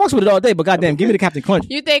 Oh no, I fucks with it all day, but goddamn, give me the Captain Crunch.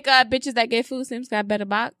 You think bitches that get food stamps got better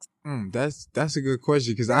box? That's a good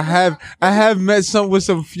question because I have met some with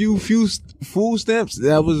some few food stamps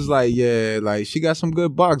that was like, yeah, like she got some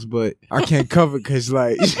good box, but I can't cover because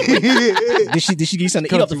like Did she give you something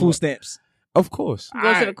to eat off the food stamps? of course.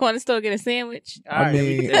 Go to the corner store, get a sandwich, I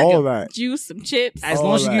mean all that. juice, some chips. As all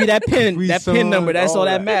long as you that. give me that Capri pin Sun, number, that's all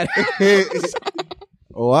that that. matters.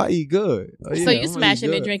 Oh, I eat good. Oh, yeah, So I'm you gonna smashing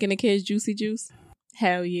eat and good. drinking the kids' juicy juice?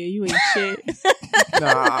 Hell yeah, you ain't shit.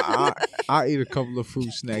 Nah, I eat a couple of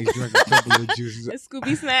fruit snacks, drink a couple of juices. The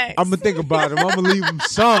Scooby snacks. I'm gonna think about them. I'm gonna leave them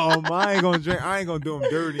some. I ain't gonna drink. I ain't gonna do them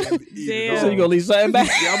dirty. And eat it Damn. So you gonna leave something back?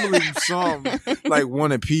 Yeah, I'm gonna leave them some, like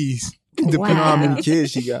one apiece, depending on how many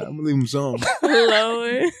kids she got. I'm gonna leave them some.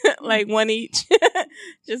 Lord, like one each.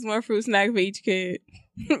 Just one fruit snack for each kid.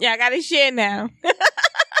 Y'all gotta share now.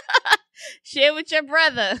 Share with your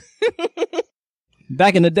brother.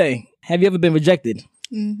 Back in the day, have you ever been rejected?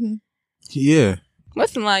 Mm-hmm. Yeah.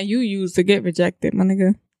 What's the line you use to get rejected, my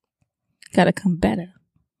nigga? Gotta come better.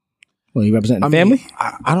 Well, you represent the I mean, family?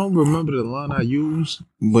 I don't remember the line I used,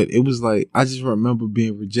 but it was like I just remember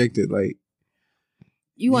being rejected. Like,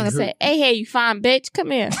 You want to Say, hey, you fine bitch,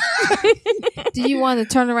 come here. Do you want to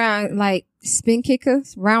turn around like spin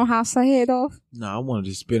kickers, roundhouse her head off? nah, I wanted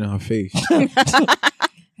to spit in her face.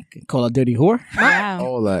 Call a dirty whore? Wow.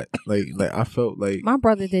 All that, like I felt like, My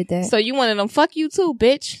brother did that. So you wanted them, fuck you too,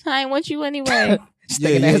 bitch. I ain't want you anyway.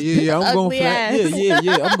 yeah. I'm going Ugly for that. ass.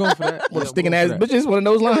 Yeah. I'm going for that. What, Yeah, sticking I'm ass going for that. bitches? One of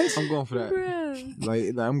those lines? I'm going for that. Bruh.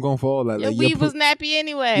 Like I'm going for all that. Your Like, weave was nappy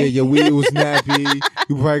anyway. yeah, your weed was nappy.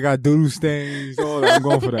 You probably got doodle stains. All that. I'm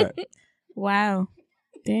going for that. Wow.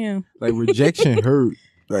 Damn. Like rejection hurt.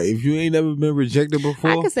 Like if you ain't never been rejected I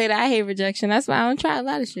before, could say that I hate rejection. That's why I don't try a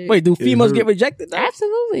lot of shit. Wait, do females hurt. get rejected? Now?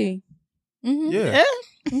 Absolutely. Mm-hmm. yeah.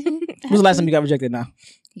 When's the last time you got rejected now?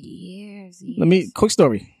 Years. Quick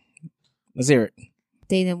story. Let's hear it.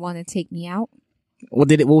 They didn't want to take me out. What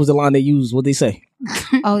was the line they used? What they say?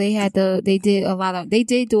 Oh, they did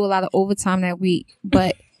do a lot of overtime that week,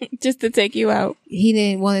 but Just to take you out. he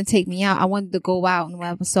didn't want to take me out. I wanted to go out and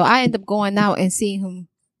whatever. So I ended up going out and seeing him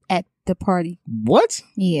at the party. What?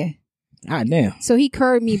 Yeah. God damn. So he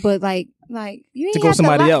curved me, but like you ain't To go have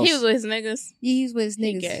somebody lie. else. He was with his niggas. Yeah, he was with his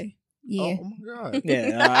He niggas. gay. Yeah. Oh my god.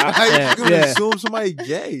 Yeah. How you gonna yeah. assume somebody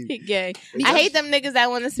gay? He gay. I hate them niggas that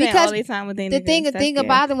want to spend Because all their time with their The niggas. thing That's gay.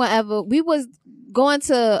 about it, whatever, we was going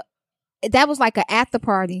to, that was like an after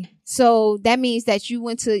party. So that means that you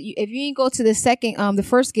went to, if you didn't go to the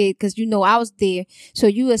first gig, because you know I was there, so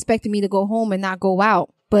you expected me to go home and not go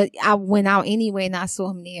out. But I went out anyway and I saw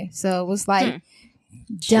him there. So it was like,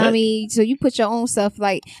 dummy. So you put your own stuff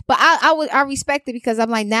like, but I respect it because I'm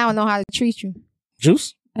like, now I know how to treat you.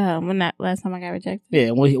 Juice? When that last time I got rejected.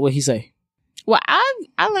 Yeah. What he say? Well,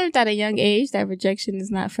 I learned at a young age that rejection is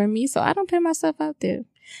not for me, so I don't put myself out there.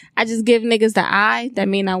 I just give niggas the eye. That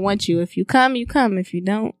mean I want you. If you come, you come. If you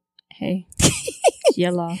don't, hey,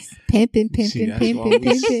 you're lost. Pimping.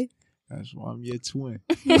 That's why I'm your twin.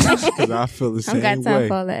 Because I feel the I same don't got time way.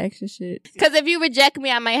 for all that extra shit. Because if you reject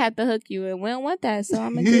me, I might have to hook you, and we don't want that. So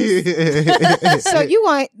I'm gonna just So you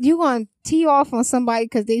want to tee off on somebody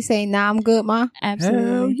because they say, nah, I'm good, ma? Hell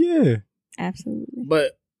absolutely, yeah. absolutely.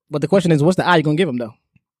 But the question is, what's the eye you gonna give him though?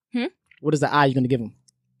 What is the eye you gonna give him?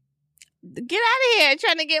 Get out of here!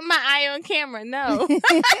 Trying to get my eye on camera? No,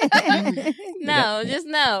 no, just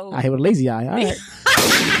no. I hit with a lazy eye. All right.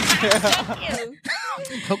 Thank you.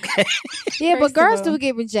 Okay. Yeah, First but of girls all. do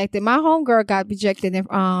get rejected. My homegirl got rejected,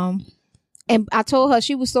 and I told her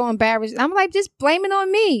she was so embarrassed. I'm like, just blame it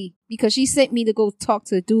on me because she sent me to go talk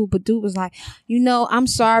to the dude. But dude was like, I'm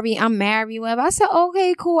sorry, I'm married, whatever. I said,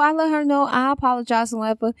 okay, cool. I let her know. I apologize and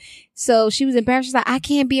whatever. So she was embarrassed. She's like, I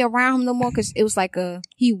can't be around him no more because it was like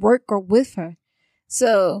he worked with her.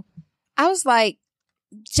 So I was like,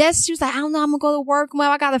 she was like, I don't know, I'm gonna go to work.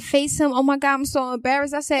 Well, I gotta face him. Oh my God, I'm so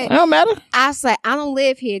embarrassed. I said, It don't matter. I was like, I don't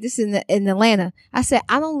live here. This is in Atlanta. I said,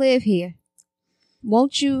 I don't live here.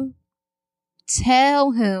 Won't you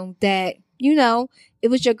tell him that, it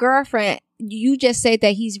was your girlfriend. You just said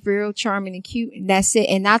that he's real charming and cute, and that's it.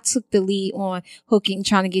 And I took the lead on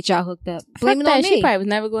trying to get y'all hooked up. Blame it Fuck on that. me. She probably was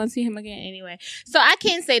never going to see him again anyway. So I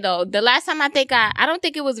can't say though. The last time I don't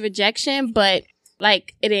think it was rejection, but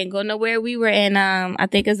like it didn't go nowhere. We were in I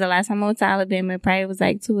think it was the last time I went to Alabama. It probably was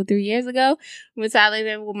like 2 or 3 years ago. We went to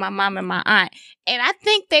Alabama with my mom and my aunt, and I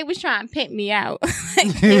think they was trying to pimp me out.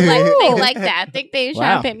 they like that. I think they was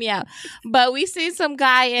trying to pimp me out. But we seen some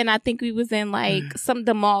guy, and I think we was in like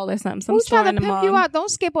the mall or something. Some Who's store trying in to the pimp mall. you out? Don't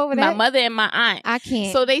skip over My that. mother and my aunt. I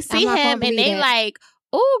can't. So they see I'm not gonna him and believe they that. like,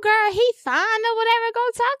 oh girl, he fine or whatever. Go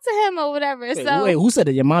talk to him or whatever. Wait, who said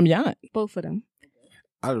it? Your mom, your aunt? Both of them.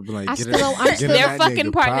 I'd have been like, I get still- it- I'm get still- in They're that fucking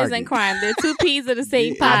nigga partners in pocket. crime. They're 2 peas of the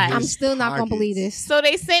same Yeah, pie. I'm still not gonna believe this. So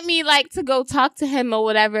they sent me like to go talk to him or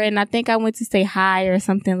whatever, and I think I went to say hi or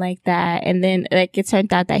something like that. And then like it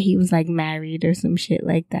turned out that he was like married or some shit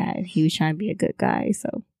like that. He was trying to be a good guy.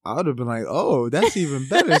 So I would have been like, oh, that's even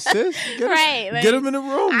better, sis. Get him, Right, like, get him in the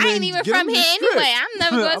room. I man. ain't even Get from him the here script. anyway. I'm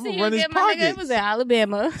never going to I'ma see you run his get my nigga. It pockets. was in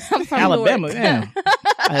Alabama. I'm from Alabama, Newark. yeah.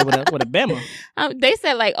 I hit with a Bama. They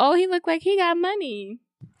said like, oh, he looked like he got money.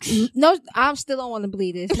 No, I still don't want to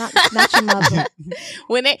believe this. Not your mother.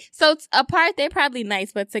 Apart they're probably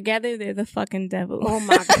nice, but together they're the fucking devil. Oh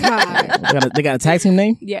my God. They got a tag team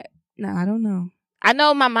name? Yeah. No, I don't know. I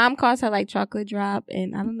know my mom calls her like Chocolate Drop,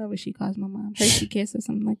 and I don't know what she calls my mom. Hershey Kiss or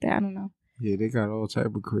something like that. I don't know. Yeah, they got all type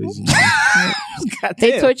of crazy.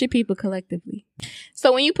 They torture people collectively.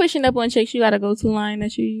 So when you pushing up on chicks, you got a go-to line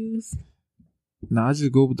that you use? Nah, I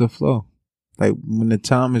just go with the flow. Like when the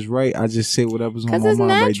time is right, I just say whatever's on Because my it's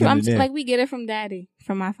mind right natural. then and there. Like we get it from daddy,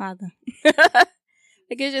 from my father.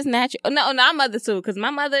 Like it's just natural. No, my mother too. Because my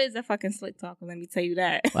mother is a fucking slick talker. Let me tell you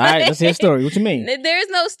that. All right, let's hear a story. What you mean? There is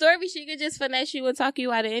no story. She could just finesse you and talk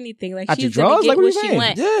you out of anything. Like Out your she's gonna drawers? get Like, what what you she saying?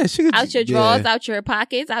 wants. Yeah, she could Out your drawers, out your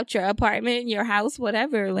pockets, out your apartment, your house,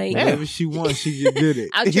 whatever. Like whatever she wants, she can get it.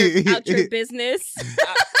 out your business.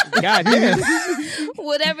 God damn.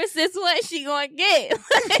 Whatever sis wants, she gonna get.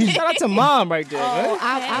 Shout out to mom right there. Oh,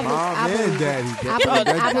 right? Mom I and believe daddy.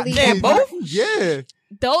 I believe Yeah, that. both? Yeah.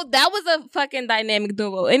 Though that was a fucking dynamic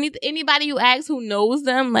duo. Anybody you ask who knows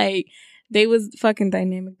them, like they was fucking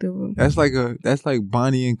dynamic duo. That's like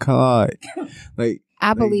Bonnie and Clyde. Like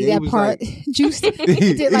I believe they that was part. Juice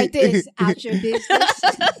did like this. Out your business.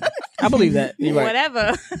 I believe that. You're right.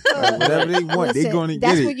 Whatever. whatever they want, they Listen, gonna get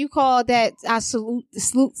that's it. what you call that. I salute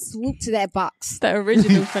to that box. The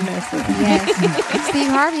original finesse. Yes. Steve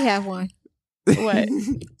Harvey had one. What?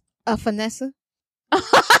 A Vanessa.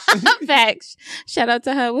 Facts. Shout out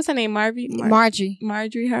to her. What's her name? Margie.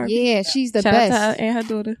 Marjorie Harvey. Yeah, she's the Shout best. out to her and her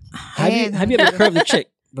daughter. Have you ever curved a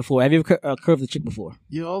chick before? Have you ever curved a chick before?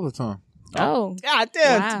 Yeah, all the time. Oh. God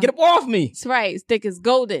damn! Wow. Get up off me! That's right. His dick is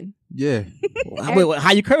golden. Yeah. Wait,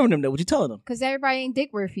 how you curving them though? What you telling them? Because everybody ain't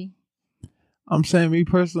dick worthy. I'm saying, me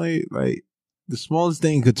personally, like the smallest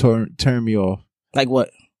thing could turn me off. Like what?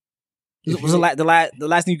 What's the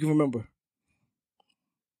last thing you can remember?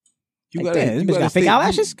 You Like, gotta, damn, this you bitch gotta got fake stay-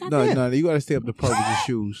 eyelashes? No, Goddamn. no, you gotta stay up the part with your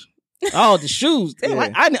shoes. Oh, the shoes. Damn, Yeah.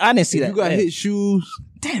 I didn't see If that. you got Damn. hit shoes,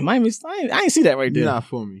 Damn, I didn't see that right there. you're not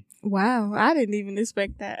for me. Wow. I didn't even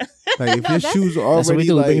expect that. Like if your shoes are That's what we already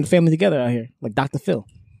do. We bring like, the family together out here, like Dr. Phil.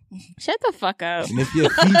 Shut the fuck up. and if your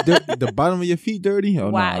feet, the bottom of your feet dirty, oh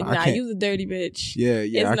Wow. no, I Nah, can't. you's a dirty bitch. Yeah,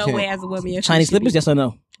 yeah, There's I no can't. way as a woman your Chinese feet should slippers? be- Yes or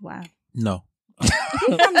no? Wow. No,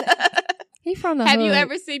 He from the Have hood. you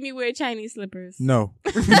ever seen me wear Chinese slippers? no,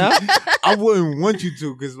 No. I wouldn't want you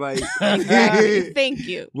to, cause like, Thank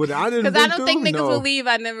you. what I didn't. Because I don't think niggas no. will leave.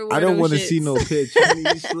 I never wear I don't want to see no pair of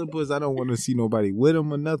Chinese slippers. I don't want to see nobody with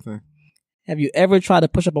them or nothing. Have you ever tried to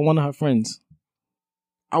push up on one of her friends?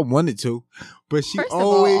 I wanted to, but she First of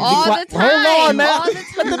always. all Quiet. the time. Hold on, man. All the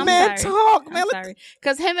Let time. the man talk, man. I'm sorry.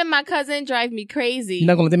 Because him and my cousin drive me crazy. You're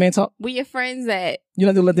not gonna let the man talk? We your friends at You're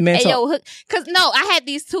not gonna let the man Hey talk? yo, because no, I had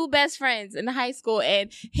these two best friends in high school, and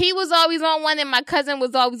he was always on one, and my cousin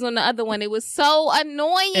was always on the other one. It was so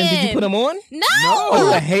annoying. And did you put them on? No. Oh,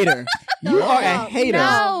 you're a hater. You are a hater.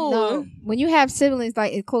 No. When you have siblings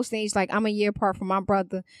like close to age, like I'm a year apart from my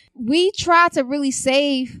brother, we try to really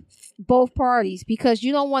save both parties because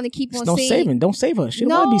you don't want to keep on Don't seeing. save him. Don't save her. She don't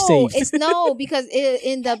No, want to be saved. it's no because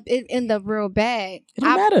it end up real bad. It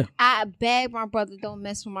don't matter. I beg my brother don't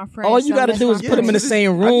mess with my friends. All you don't gotta mess do with is my put him in the friends.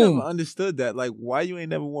 same I room. never understood that. Like, why you ain't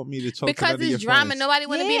never want me to talk to Because none of your it's drama. friends? Nobody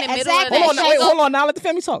want to be in the Yeah, middle exactly. of Hold that. on, wait, hold on. Now let the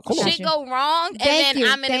family talk. Hold on. Shit go wrong, and Thank then you,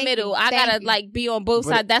 I'm in the thank middle. you, I gotta thank you. like be on both But-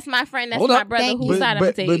 sides. That's my friend. That's Hold my up. brother. Thank Whose you. side I'm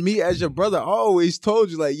gonna take? But me as your brother, I always told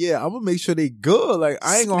you, like, yeah, I'm gonna make sure they good. Like,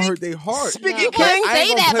 I ain't gonna hurt their heart. Speak You it, gonna King. I ain't say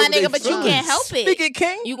gonna that, play my with they nigga, but you feelings. can't help it. Speak it,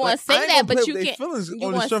 King. You gonna Like, say I ain't that, gonna but play you with they can't. feelings You on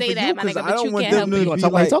gonna the strength say of that, you, my 'cause nigga, I but don't you want can't them help to it. You be want to talk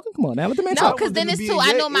about like, you talking? Come on, now let the man No, talk. because then them it's to be two. in I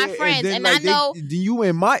your know my ear, friends, then, and like, I know. then you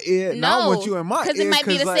in my ear, and I want you in my ear. because it might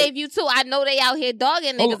be to 'cause, like, save you too. I know they out here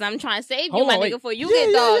dogging Hold niggas. I'm trying to save you, Hold my on, nigga, wait. for you Yeah, get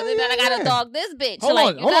yeah, dogged. yeah, And then I gotta yeah. dog this bitch. Hold like,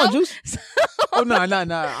 on, you hold know? on, Juice. Oh no, no,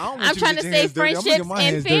 no! I don't want I'm you trying get to your save hands dirty. I'm gonna get friendships my and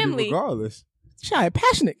hands dirty family. regardless. Shy,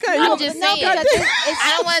 passionate. God, I'm you just know- saying. because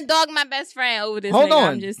I don't want to dog my best friend over this. Hold nigga. on.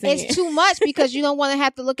 I'm just saying. It's too much because you don't want to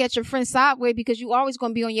have to look at your friend sideways because you always going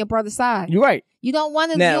to be on your brother's side. You're right. You don't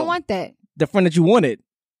want to. You Now- don't want that. The friend that you wanted,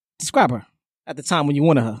 describe her at the time when you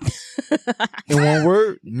wanted her. In one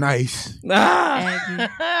word, nice,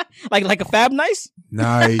 Ah. like a Fab Nice?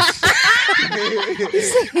 nice,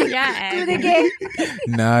 Y'all Do aggy. it again.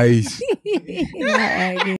 nice. Y'all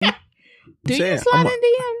aggy. Do you saying, slide I'm in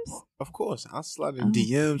DMs? Of course, I slide in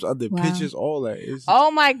DMs, other Wow. pictures, all that. It's, Oh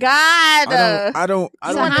my god. I don't So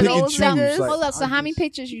pick how and many? choose. So, Like, hold up. So I how many just-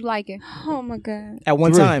 pictures you liking Oh my god. At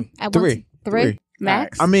one Three. time. at one Three. time? Three.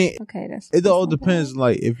 Max. I mean, Okay, that's. it all depends.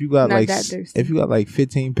 Like, if you got Not like, that thirsty. if you got like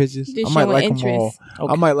 15 pictures, Just I might showing like them interest. all.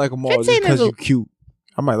 Okay. I might like them all just 15 because is a- you cute.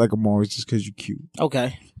 I might like them all just because you cute.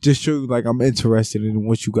 Okay. Just show you like I'm interested in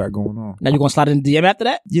what you got going on. Now you gonna slide in the DM after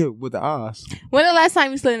that? Yeah, with the eyes. When the last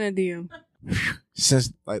time you slid in a DM?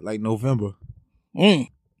 Since like November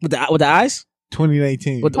With the eyes?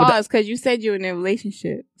 2019. With the- Pause, because you said you were in a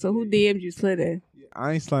relationship. So who DM'd you slid in?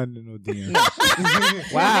 I ain't sliding in no DM.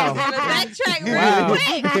 Wow. Backtrack real Wow.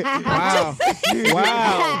 quick. Wow.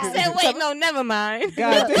 Wow. Said, wait, no, never mind.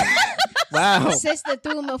 God damn. Wow. Sister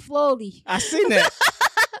threw him a floaty. I seen that.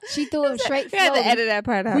 She threw him straight You had to floaty. edit that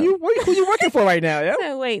part out. Who you working for right now? Yeah.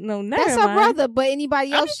 Said, wait, no, never That's mind. her brother, but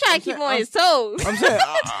anybody I'm else? just trying to keep him on his toes. I'm saying,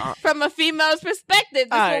 From a female's perspective,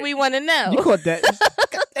 that's Alright. what we want to know. You caught that.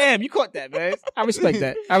 God damn, you caught that, man. I respect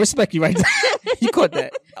that. I respect you right there. You caught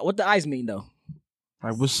that. What the eyes mean though?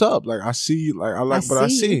 like, what's up? Like, I see, like, I like I what I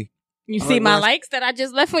see. see. You I see like my last- likes that I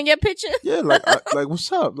just left on your picture? Yeah, like, like,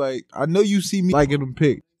 what's up? Like, I know you see me liking them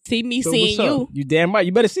pics. See me So seeing what's up? you. You damn right.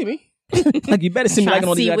 You better see me. Like you better see me Trying liking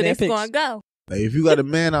all to these see where goddamn it's pics. going to go. Like, if you got a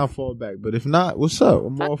man, I'll fall back. But if not, what's up?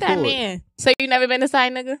 I'm all Fuck that for it. man. So you never been a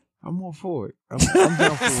side nigga? I'm all for it. I'm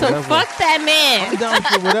down for So whatever. fuck that I'm man. down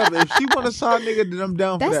for whatever. If she want a side nigga, then I'm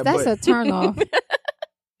down for That's that. a turn off.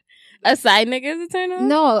 A side nigga is a turn on?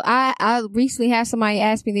 No, I recently had somebody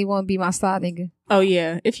ask me they want to be my side nigga. Oh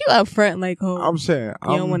yeah. If you up front like oh I'm saying,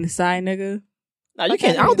 you don't want a side nigga. No, you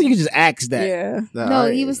can't. I don't think you can just ask that. Yeah. No,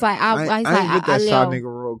 he was like, I ain't like, with that I side live. nigga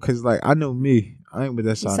role because, like, I know me. I ain't with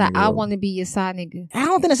that He's side like, nigga I role. want to be your side nigga. I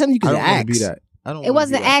don't think that's something you I can don't want ask. to be that. I don't. It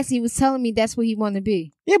wasn't act. asking. He was telling me that's what he wanted to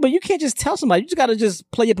be. Yeah, but you can't just tell somebody. You just gotta just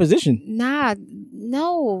play your position. Nah,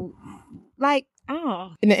 no. Like,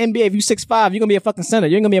 oh. In the NBA, if you 6'5", you're gonna be a fucking center.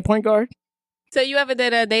 You ain't gonna be a point guard. So you ever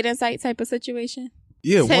did a dating site type of situation?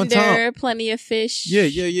 Yeah, one time. Tinder, Plenty of Fish.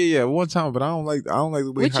 Yeah. One time, but I don't like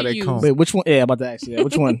the way Which how you they use? come. Wait, which one? Yeah, I'm about to ask you. Yeah,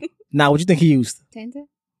 which one? Nah, what you think he used? Tinder?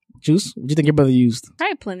 Juice? What you think your brother used?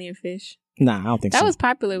 Probably Plenty of Fish. Nah, I don't think That so. was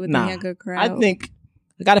popular with Nah. the younger crowd. I think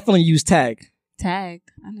I got a feeling you used Tag. Tagged.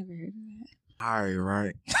 I never heard of that. All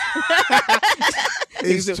right.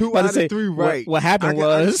 Niggas It's 2 about to out say, of 3 right. What happened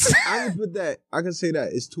was I can put that. I can say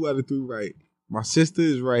that it's 2 out of 3 right. My sister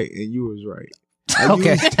is right and you was right. I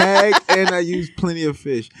Okay. used Tag and I used Plenty of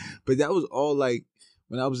Fish, but that was all like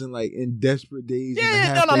when I was in desperate days. in the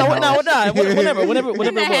yeah, halfway no, house. whenever In it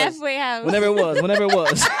the was, halfway house. whenever it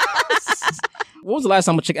was. When was the last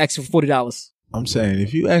time a chick asked you for $40? I'm saying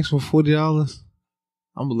if you ask for $40,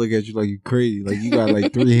 I'm gonna look at you like you crazy, like you got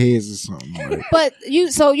like 3 heads or something. Like, But you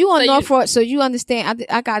on So you- Norfolk, so you understand.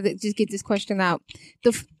 I gotta just get this question out.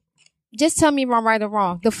 Just tell me if I'm right or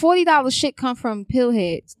wrong. The $40 shit come from pill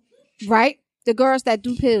heads, right? The girls that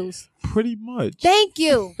do pills. pretty much. Thank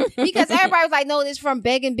you. Because everybody was like, no, this from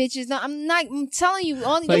begging bitches. No, I'm not. I'm telling you,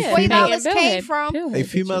 only Like the females- $40 came from. Hey,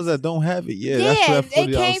 females that don't have it, yeah, Yeah, that's where that it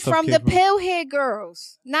 $40 came stuff from the pill head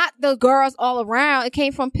girls, not the girls all around. It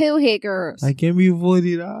came from pill head girls. Like, give me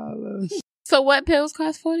 $40. So what pills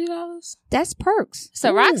cost $40? That's perks.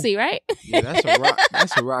 So Roxy, right? Yeah,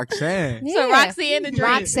 that's a Roxanne. Yeah. So Roxy and the drink.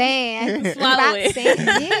 Roxanne. Swallow it.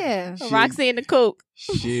 Roxanne, yeah. Shit. Roxy and the Coke.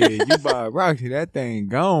 Shit, you buy a Roxy, that thing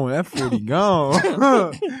gone. That 40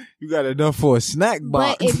 gone. You got enough for a snack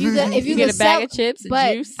box. But if you You get a bag of chips,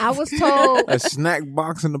 but juice. I was told. a snack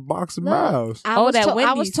box and a box of Look, miles. I Oh, was that I was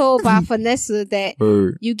Wendy's. told by Vanessa that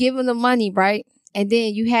Bird. you give them the money, right? And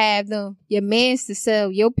then you have your mans to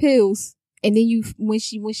sell your pills. And then you, when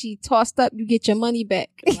she tossed up, you get your money back.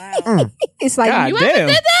 Wow. It's like God you damn.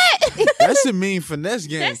 Did that? That's a mean finesse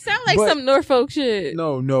game. That sounds like But- some Norfolk shit.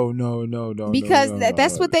 No. because no,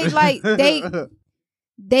 that's no. what they like.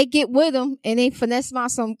 They get with them and they finesse my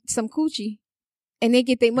some coochie, and they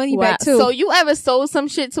get their money Wow. back too. So you ever sold some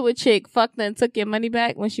shit to a chick, fucked her, and took your money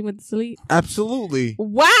back when she went to sleep? Absolutely.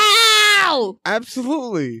 Wow.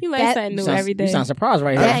 Absolutely. You learn That- something new You sound- every day. You sound surprised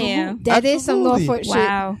right I here. am. that is some Absolutely. Norfolk shit.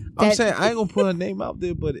 Wow. I'm That- saying I ain't gonna put her name out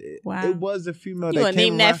there, but it was a female You that want to came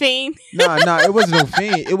name that around. fiend? Nah, it wasn't no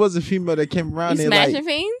fiend. It was a female that came You around there smashing like,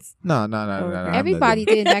 fiends? no. I'm not Everybody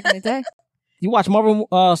doing did back in the day. You watch Marvel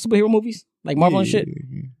superhero movies? Like Marvel and shit?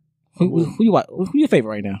 Yeah. Who you watch? Who your favorite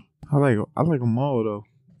right now? I like them all though.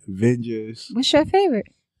 Avengers. What's your favorite?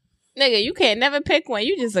 Nigga, you can't never pick one.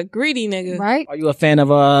 You just a greedy nigga. Right? Are you a fan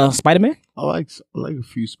of Spider-Man? I like a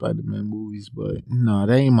few Spider-Man movies, but no,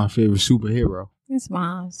 that ain't my favorite superhero. It's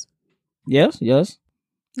mine. Yes.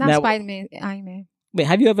 Not Now- Spider-Man, Iron Man. Wait,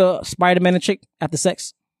 have you ever Spider-Man a chick after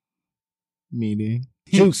sex? Meaning.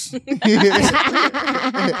 Juice.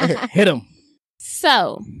 Hit him.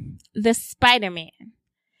 So, the Spider-Man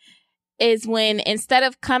is when instead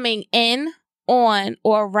of coming in, on,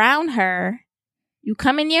 or around her, you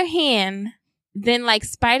come in your hand, then like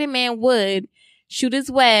Spider-Man would shoot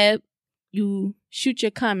his web, you shoot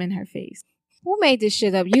your cum in her face. Who made this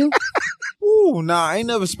shit up? You? Ooh, nah, I ain't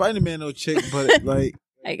never Spider-Man no chick, but like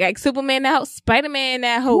Like Superman out, Spider-Man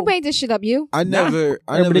that hoe. Who made this shit up? You? I never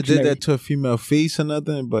Urban did Dictionary. that to a female face or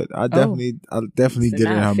nothing, but I definitely So did it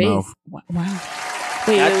in not her face. mouth. Wow.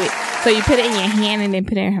 Wait. So you put it in your hand and then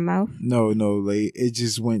put it in her mouth? No, like it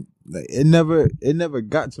just went like it never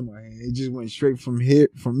got to my hand. It just went straight from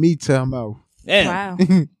me to her mouth. Damn. Wow.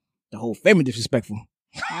 The whole family disrespectful.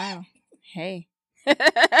 Wow. Hey.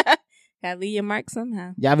 Gotta leave your mark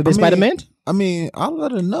somehow. Y'all ever been I mean- Spider-Man? I mean, I'll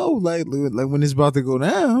let her know like when it's about to go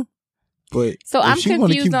down. But So if I'm she wanna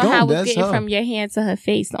confused keep on going, how it's that's getting her. from your hand to her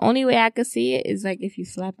face. The only way I could see it is like if you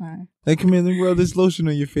slap on her. Like, come here, let me rub this lotion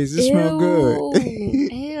on your face. It smells good.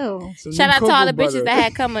 Ew. Some Shout new out to all the cocoa bitches butter. that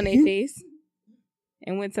had cum on their face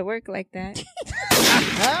and went to work like that.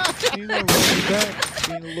 Ain't nothing wrong with that.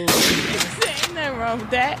 Being a little Ain't nothing wrong with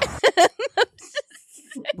that.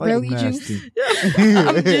 like Really, nasty.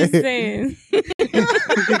 I'm just saying.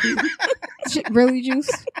 Really, Juice?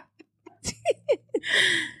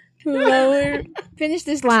 Lord. Finish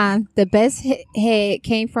this line. The best head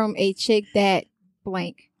came from a chick that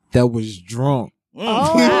blank. That was drunk. Oh,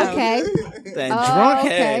 Wow. okay. That Oh, drunk okay.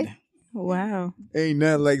 head. Wow. Ain't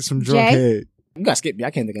nothing like some drunk Jay? head. You gotta skip me.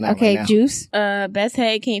 I can't think of that Okay, right now. Juice. Best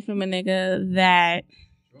head came from a nigga that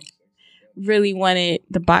really wanted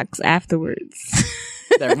the box afterwards.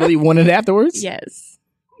 That really wanted it afterwards? Yes.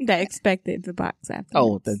 That expected the box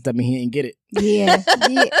afterwards. Oh, that mean he didn't get it. Yeah.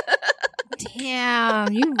 Yeah.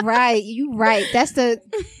 Damn, you right. You right. That's the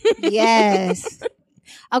yes.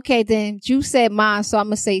 Okay, then you said mine, so I'm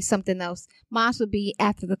gonna say something else. Mine would be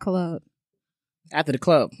after the club. After the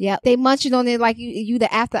club. Yep, they munching on it like you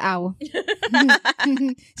the after hour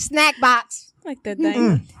snack box. Like the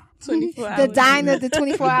diner, 24 hours. The diner, the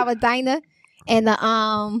 24-hour diner, and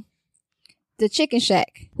the chicken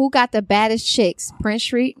shack. Who got the baddest chicks? Prince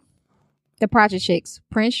Street, the Project chicks,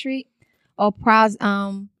 Prince Street, or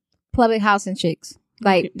public housing chicks?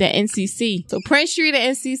 Like the NCC. So Prince Street or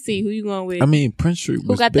NCC? Who you going with? I mean, Prince Street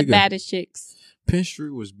was who got bigger. the baddest chicks? Prince Street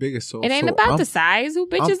was bigger, so It ain't so about I'm- the size. Who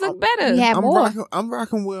bitches look better? we have more. I'm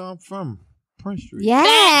rocking where I'm from, Prince Street.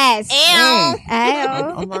 Yes. Ow.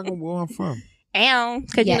 Ow. I'm rocking where I'm from. Ow.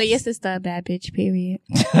 Because you know Yes. your sister a bad bitch, period.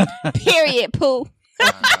 Period, poo.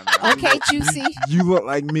 Okay, Juicy. You look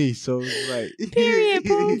like me, so it's like Period,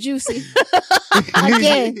 poo. Juicy.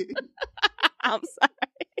 Again. I'm sorry.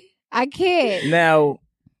 I can't. Now,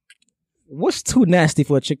 what's too nasty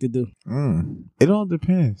for a chick to do? It all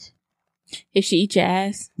depends. If she eat your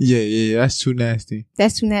ass. Yeah, that's too nasty.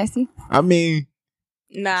 That's too nasty. I mean,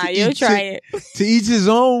 Nah, To you'll eat try it. to each his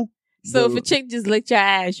own. So But- if a chick just licked your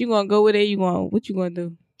ass, you gonna go with it? What you gonna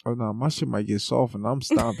do? Oh no, my shit might get soft and I'm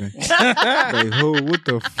stopping. Like, who? What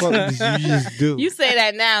the fuck did you just do? You say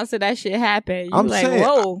that now, so that shit happened. You I'm like, saying,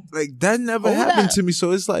 whoa. like that never Hold happened up. to me. So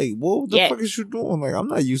it's like, what the Yeah. fuck is you doing? Like, I'm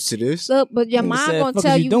not used to this. Look, but your Nigga mind said, gonna "Fuck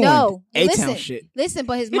tell is you you doing?" no. A-town Listen, shit. listen,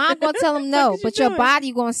 but his mind gonna tell him no, is you but your doing?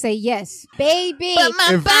 body gonna say yes, baby. But my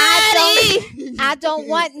If- body. I don't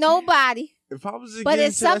want nobody, If I was to but get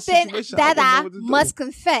it's into something situation, that I wouldn't know what to do. must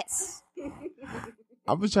confess.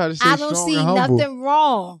 I'm gonna try to stay I don't strong see and humble. nothing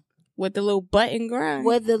wrong With the little button grind.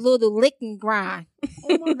 with the little licking grind.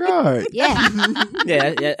 Oh my god. Yeah.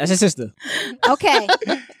 Yeah, that's your sister. Okay.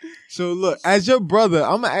 So look, as your brother,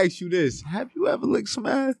 I'm gonna ask you this: have you ever licked some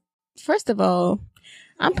ass? First of all,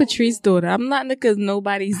 I'm Patrice's daughter. I'm not niggas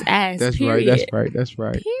nobody's ass. That's period. right. That's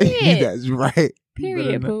right. Period. That's right.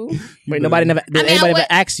 Period, poo. Wait, nobody never. Did I mean, anybody I ever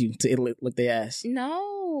ask you to lick their ass?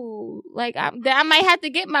 No. Like, I might have to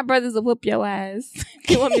get my brothers to whoop your ass.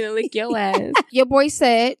 You want me to lick your ass? Your boy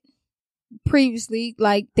said previously,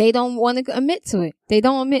 like, they don't want to admit to it. They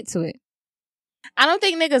don't admit to it. I don't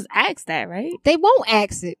think niggas ask that, right? They won't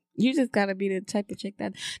ask it. You just gotta be the type of chick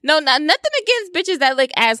that. No, nothing against bitches that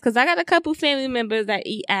lick ass, because I got a couple family members that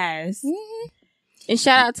eat ass. Mhm. And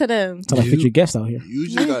shout out to them. Tell a future guest out here. You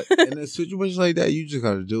just got in a situation like that. You just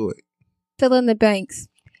gotta do it. Fill in the blanks.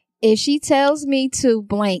 If she tells me to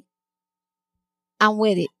blank, I'm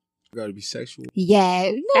with it. You gotta be sexual. Yeah.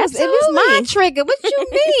 No, if it's Absolutely. my trigger, what you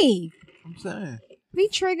mean? I'm saying. We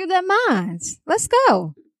triggered their minds. Let's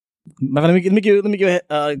go. Let me give you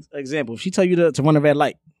an example. If she tell you to run a red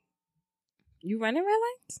light, You running red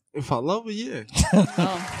lights? If I love her, yeah.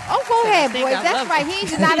 Oh, go ahead, I think boy. I That's love right. her. He ain't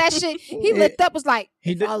deny that shit. He licked up, was like,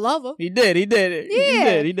 He did. I love her. He did. He did.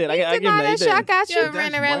 Yeah. He did. I give him Deny that. He that shit. I did. got You you. ever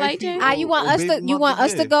ran a red light, Jay? You want us to? You want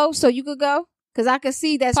us to go so you could go? Because I can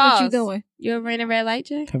see that's what you Pause. doing. You ever ran a red light,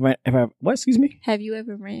 Jay? What? Excuse me. Have you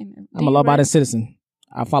ever ran? I'm a law-abiding citizen.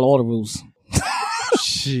 I follow all the rules.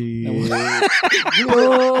 Shit.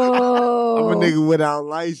 Whoa. I'm a nigga without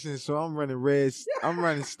license, so I'm running red. I'm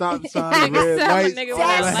running stop sign, red lights. Nigga all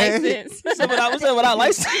without that. license. Without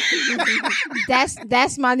license.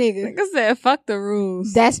 That's my nigga. Like I said, fuck the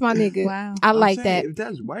rules. That's my nigga. Wow. I I'm like saying, that. If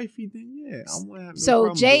that's wifey, then yeah, I won't have no So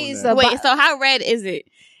problem Jay doing is that. a- Wait, so how red is it?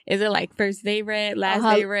 Is it like first day red, last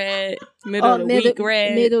Uh-huh. day red, middle of the week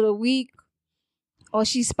red? Middle of the week. Or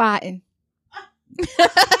she spotting.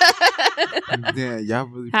 Damn, y'all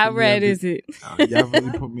really. How put me red under- is it? Y'all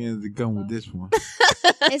really put me under the gun with this one.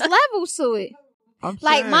 It's levels to it. I'm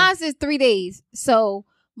Like saying, mine's is 3 days. So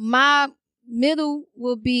my middle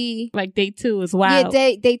will be Like day 2 is wild.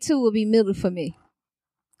 yeah, day 2 will be middle for me.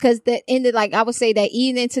 Cause the end of like I would say that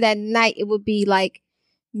evening to that night it would be like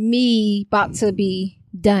me about to be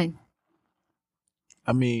done.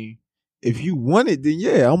 I mean, if you want it, then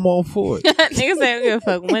yeah, I'm all for it. Niggas say I don't give a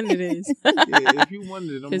fuck when it is. Yeah, if you want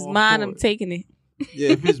it, I'm If it's all mine, for I'm it. taking it. Yeah,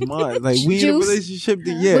 if it's mine, like we in a Juice? relationship,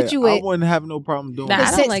 then yeah, What you I with? wouldn't have no problem doing Nah, I that.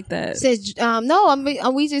 Since- don't like that. Says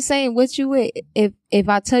no, we just saying what you with. If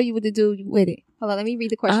I tell you what to do with it. Hold on, let me read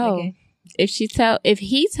the question Oh. again. If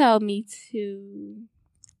he tell me to,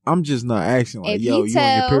 I'm just not asking like, If yo, he you on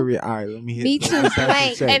your tell period? All right, let me hit. me let to me start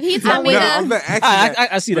blank. to check. if he tell me No, to, I'm not asking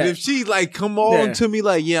that. I see But that. if she like come on Yeah. to me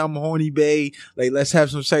like, yeah, I'm horny, babe, like let's have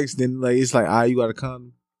some sex, then like it's like, you got a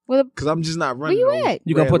condom. Well, Because I'm just not where running. you no at?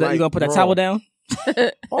 You gonna red put that? light You gonna put that raw. towel down?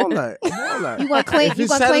 All that. I'm all that. You gonna clean? If You it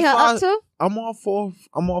gonna clean her up satisfies- too? I'm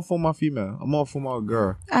all for my female. I'm all for my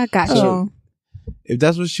girl. I got you. oh, If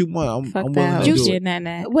that's what she want, I'm Fuck willing that. to Juice. do Yeah, it.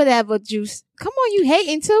 nah. Whatever, Juice. Come on, you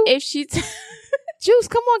hating too? If she Juice,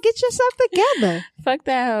 come on, get yourself together. fuck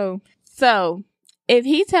that hoe. So if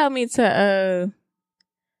he tell me to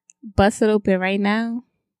bust it open right now,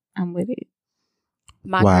 I'm with it.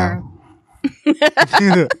 My Wow.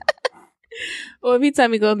 girl. Or if he tell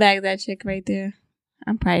me go bag that chick right there,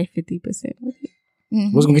 I'm probably 50% with it.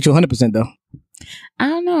 Mhm. What's gonna get you 100% though? I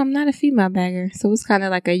don't know. I'm not a female bagger, so it's kind of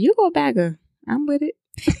like a you go bagger. I'm with it.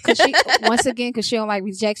 Cause she, once again, cause she don't like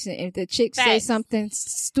rejection. If the chick say Facts. something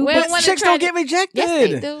stupid, We don't wanna Chicks try don't to- get rejected. Yes,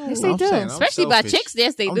 they do. Yes, they I'm do. saying, I'm Especially by selfish. chicks.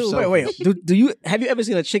 Yes, they I'm do. selfish. Wait. Have you ever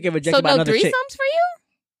seen a chick get rejected So by no another threesomes chick? for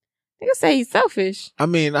you? Nigga say he's selfish. I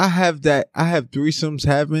mean, I have threesomes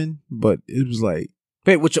happen, but it was like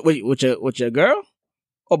Wait, with your girl,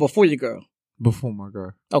 or before your girl? before my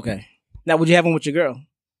girl. Okay. Now, would you have one with your girl?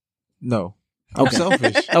 No, Okay. I'm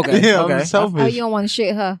selfish. Okay, yeah, okay. I'm selfish. oh, you don't want to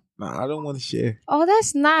shit her. Nah, I don't want to share. Oh,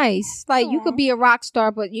 that's nice. Like you Aw. could be a rock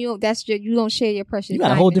star, but you don't share your precious. You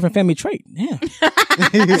got a whole diamond. different family trait. Yeah.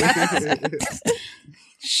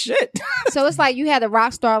 Shit. So it's like you had a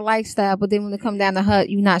rock star lifestyle, but then when it come down to her,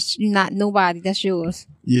 you not nobody. That's yours.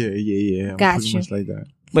 Yeah. I'm Got pretty you. much like that.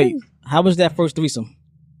 Wait, how was that first threesome?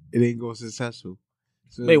 It ain't go successful.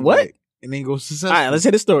 So Wait, it's what? like, it ain't go successful. All right, let's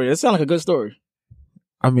hear the story. That sounds like a good story.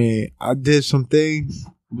 I mean, I did some things.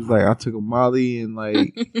 It was like I took a Molly and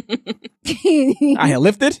like I had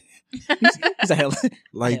lifted. He's a hell.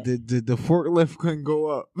 like the forklift couldn't go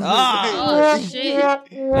up. Ah. Oh shit!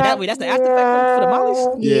 Wait, that's the after effect for the mollies?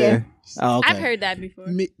 Yeah. Oh, okay. I've heard that before.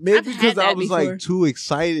 Maybe I've because had I that was before. like too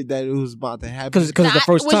excited that it was about to happen. Because it's the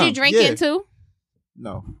first was time. you drinking Yeah. too?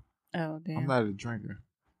 No, Oh I'm damn. not a drinker.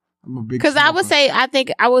 I'm a big. Because I would smoker.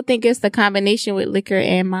 say I would think it's the combination with liquor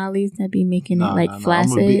and Molly's that be making it like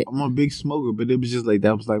flaccid. I'm a big smoker, but it was just like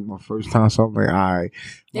that was like my first time, so I'm like, all right.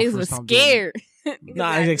 my Niggas first was time doing it. scared.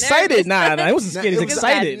 Nah, he's excited. Nah, it wasn't scared. He's It was-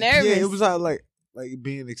 excited. Got nervous. Yeah, it was like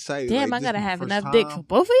being excited. Damn, like, I gotta this my have first enough dick time. for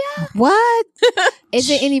both of y'all. What? Is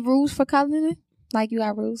there any rules for cuddling? Like you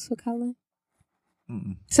got rules for cuddling?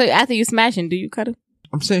 Mm-mm. So after you smashing, do you cuddle?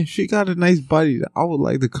 I'm saying she got a nice body. That I would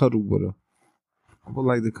like to cuddle with her. I would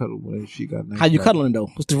like to cuddle with her if she got a nice. How you body. cuddling though?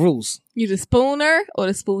 What's the rules? You the spooner or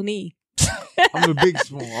the spoonee? I'm the big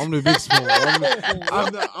spoon. I'm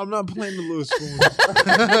not playing the little spoon.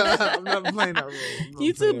 I'm not playing that role. I'm not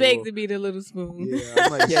You too playing that big role. to be the little spoon. Yeah,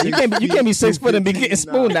 I'm like Yeah, you can't be 6 foot and be getting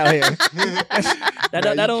spooned out here.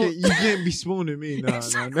 That don't You can't be spooning me. No.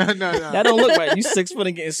 that don't look right. You 6 foot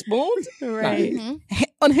and getting spooned? Right.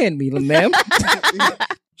 Unhand me, ma'am.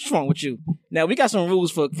 What's wrong with you? Now we got some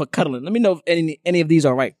rules for cuddling. Let me know if any of these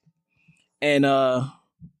are right. And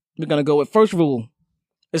we're gonna go with first rule.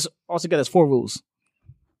 It's altogether 4 rules.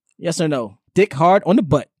 Yes or no? Dick hard on the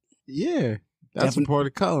butt. Yeah, that's a part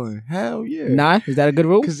of cuddling. Hell yeah. Nah, is that a good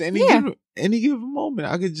rule? Because any given moment,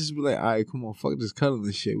 I could just be like, all right, come on, fuck this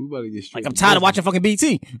cuddling shit. We about to get straight. Like I'm to tired of business." watching fucking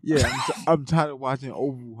BT. Yeah, I'm tired of watching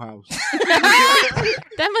Oval House.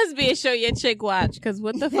 That must be a show your chick watch. Because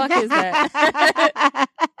what the fuck is that?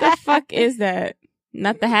 The fuck is that?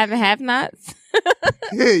 Not the have-nots?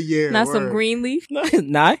 yeah, Not some word. green leaf?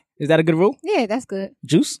 Nah, is that a good rule? Yeah, that's good.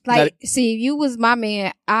 Juice? Is that Like, see, if you was my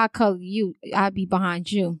man, I'd cuddle you. I'd be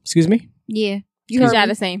behind you. excuse me? Yeah. You Because heard y'all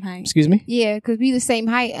me? the same height. Excuse me? Yeah, because we the same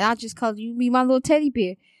height, and I'll just cuddle you. Be my little teddy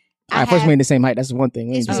bear. All right, first we ain't the same height. That's one thing.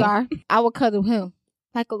 We Yes, ain't we the- are. I would cuddle him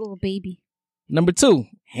like a little baby. Number 2,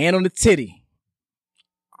 hand on the titty.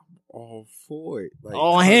 All for it. Like,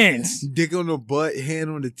 All hands. Dick on the butt, hand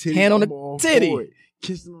on the titty. Hand on I'm the all titty. for it.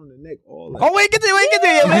 Kissing on the neck, all that. Oh, we ain't get there yet.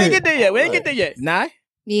 We ain't get there yet. Nah?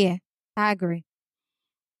 Yeah, I agree.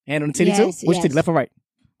 Hand on the titty Yes, too? Which yes. titty, left or right?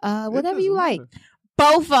 Whatever you like.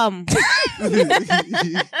 Both of them.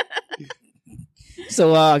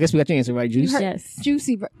 So I guess we got your answer right, Juice. Yes.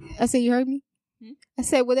 Juicy. I said, you heard me? I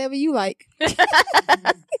said, whatever you like.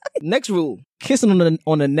 Next rule: kissing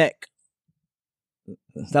on the neck.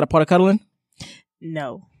 Is that a part of cuddling?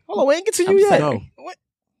 No. Hold on, we ain't get to I'm you yet. sorry. What?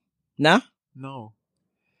 Nah, No.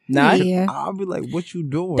 nah. Yeah. I'll be like, what you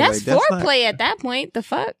doing? That's like, foreplay at that point. The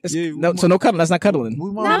fuck? It's- Yeah, no, so no cuddling. That's not cuddling.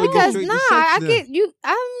 We might Nah, as well go because straight nah, to sex I then. get you.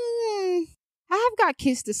 I have got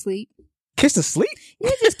kissed to sleep. Kiss to sleep?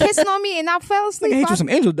 You just kissing on me and I fell Nigga asleep. hit you some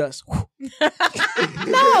angel dust. No,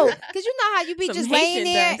 because you know how you be Some just Haitian laying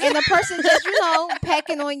there dust. and the person just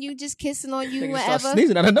pecking on you, just kissing on you, Nigga start whatever,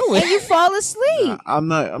 sneezing out of nowhere. and you fall asleep.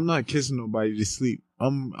 Nah, I'm not kissing nobody to sleep.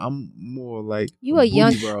 I'm more like You a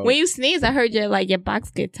young- booty bro. When you sneeze, I heard your box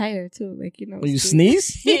get tighter too. Like, you know. When you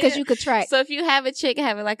sneeze? Yeah, because you could track. So if you have a chick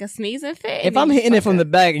having like a sneezing fit. If I'm hitting it from the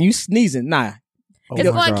back and you sneezing, nah. Oh It's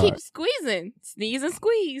my going to God. keep squeezing. Sneeze and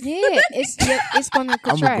squeeze. Yeah, it's gonna I'm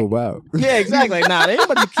contract. gonna go out. Yeah, exactly. Nah,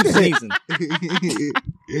 everybody keeps sneezing.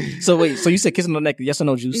 So wait, so you said kissing on the neck, yes or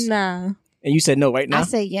no, Juice? Nah. And you said no, right now? I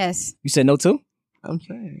say yes. You said no too? I'm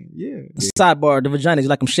saying, yeah. Sidebar, the vaginas, you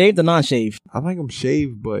like them shaved or non-shaved? I like them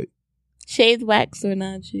shaved, but Shaved wax or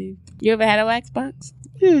non-shaved? You ever had a wax box?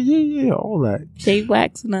 yeah, all that. Shaved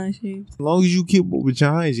wax or non-shaved? As long as you keep up with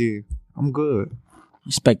your hygiene, I'm good.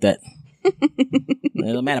 Respect that.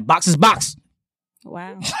 No matter, box is box.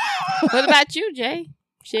 Wow. What about you, Jay?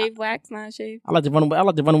 Shaved wax, non-shaved? I like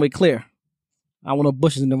the runway clear. I want no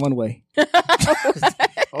bushes in the runway.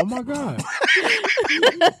 Oh my God.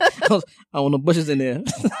 I want no bushes in there.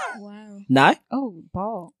 Wow. Nah, Oh,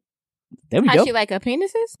 ball. there we How go. she like her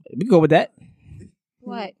penises? We can go with that.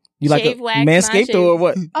 What? You like Shaved a wax, manscaped or non-shaved?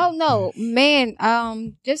 what? Oh no, man.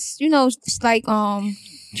 Just just like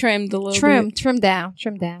Trimmed a little bit. trim down.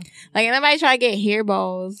 Like anybody try to get hair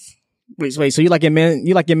balls, Wait. So you like your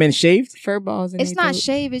men shaved? fur balls. It's not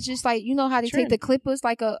shave. It's just like Trim. how they take the clippers,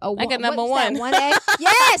 like a Like a one- number what's that, one. 1A.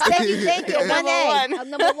 Yes, thank you. Number One A, one. a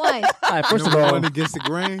number one. All right, first of Number all, one against the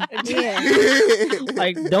grain. Yeah.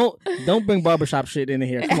 like don't bring barbershop shit in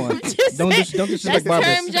here. Come on, Just don't saying. disrespect That's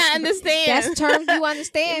barbers. terms I understand. That's terms you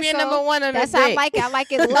understand. You're so number one on that's the how I dick. like it. I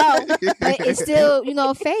like it low, but it's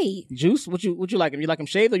still fade. Juice, what you like him? You like him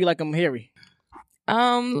shaved or you like him hairy?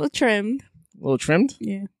 Trimmed. A little trimmed.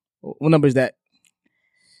 Yeah. What number is that?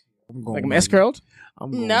 I'm going Like him S curled?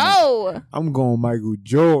 I'm going, No. I'm going Michael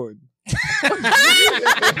Jordan.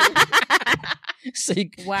 So you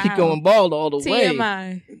Wow. going bald all the way. TMI.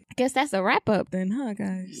 I guess that's a wrap up then, huh,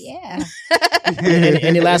 guys? Yeah.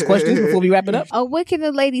 Any last questions before we wrap it up? Oh, where can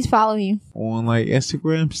the ladies follow you? On like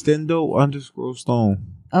Instagram, Stendo_Stone.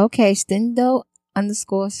 Okay, Stendo_Stone.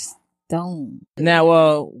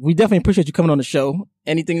 Now, we definitely appreciate you coming on the show.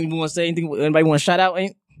 Anything you want to say? Anything anybody want to shout out?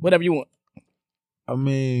 Whatever you want. I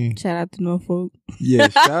mean, Shout out to Norfolk. yeah,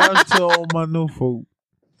 shout out to all my Norfolk.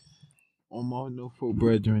 All my Norfolk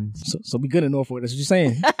brethren. So we good in Norfolk. That's what you're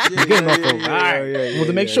saying. Yeah, We good in Norfolk. All right. Want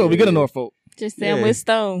to make sure we good in Norfolk. Just say I'm Yeah. with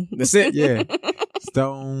Stone. That's it. Yeah.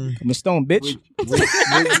 Stone. I'm a stone, bitch. Rich,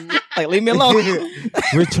 Like, leave me alone.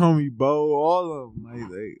 Rich homie Bo, all of them.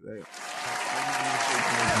 Like.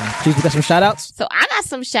 Please, we got some shout outs. So I got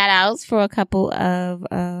some shout outs for a couple of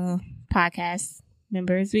podcast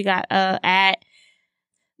members. We got at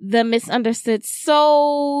The Misunderstood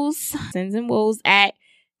Souls, Sins and Woes, at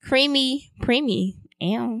Creamy Preemie.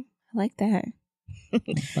 Ew, I like that. Like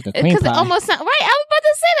a cream Because it pie. almost sound right. I was about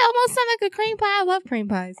to say that. Almost sound like a cream pie. I love cream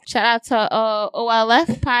pies. Shout out to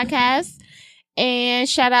OLF podcast, and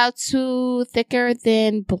shout out to Thicker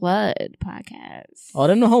Than Blood podcast. Oh,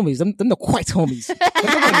 them the homies. Them the quite homies. Them the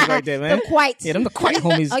homies right there, man. The quite. Yeah, them the quite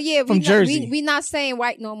homies. Oh yeah, from Jersey. We not saying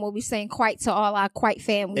white no more. We saying quite to all our quite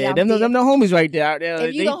family. Yeah, out them there. the homies right there. Out there.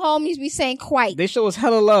 If you the homies, we saying quite. They show us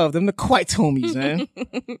hella love. Them the quite homies, man.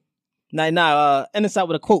 Now, end us out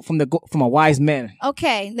with a quote from a wise man.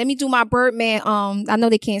 Okay, let me do my Birdman. I know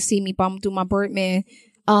they can't see me, but I'm gonna do my Birdman.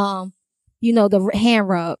 The hand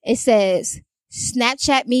rub. It says,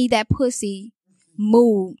 "Snapchat me that pussy,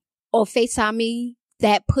 move, or FaceTime me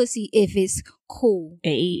that pussy if it's cool."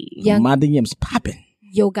 Hey. Young My DM's popping.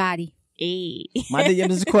 Yo Gotti. Hey. My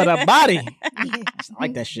DM's is quite a body. I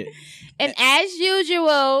like that shit. And as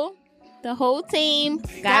usual, the whole team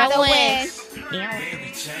gotta win. Gotta win. Yeah.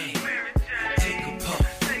 Mary Jane.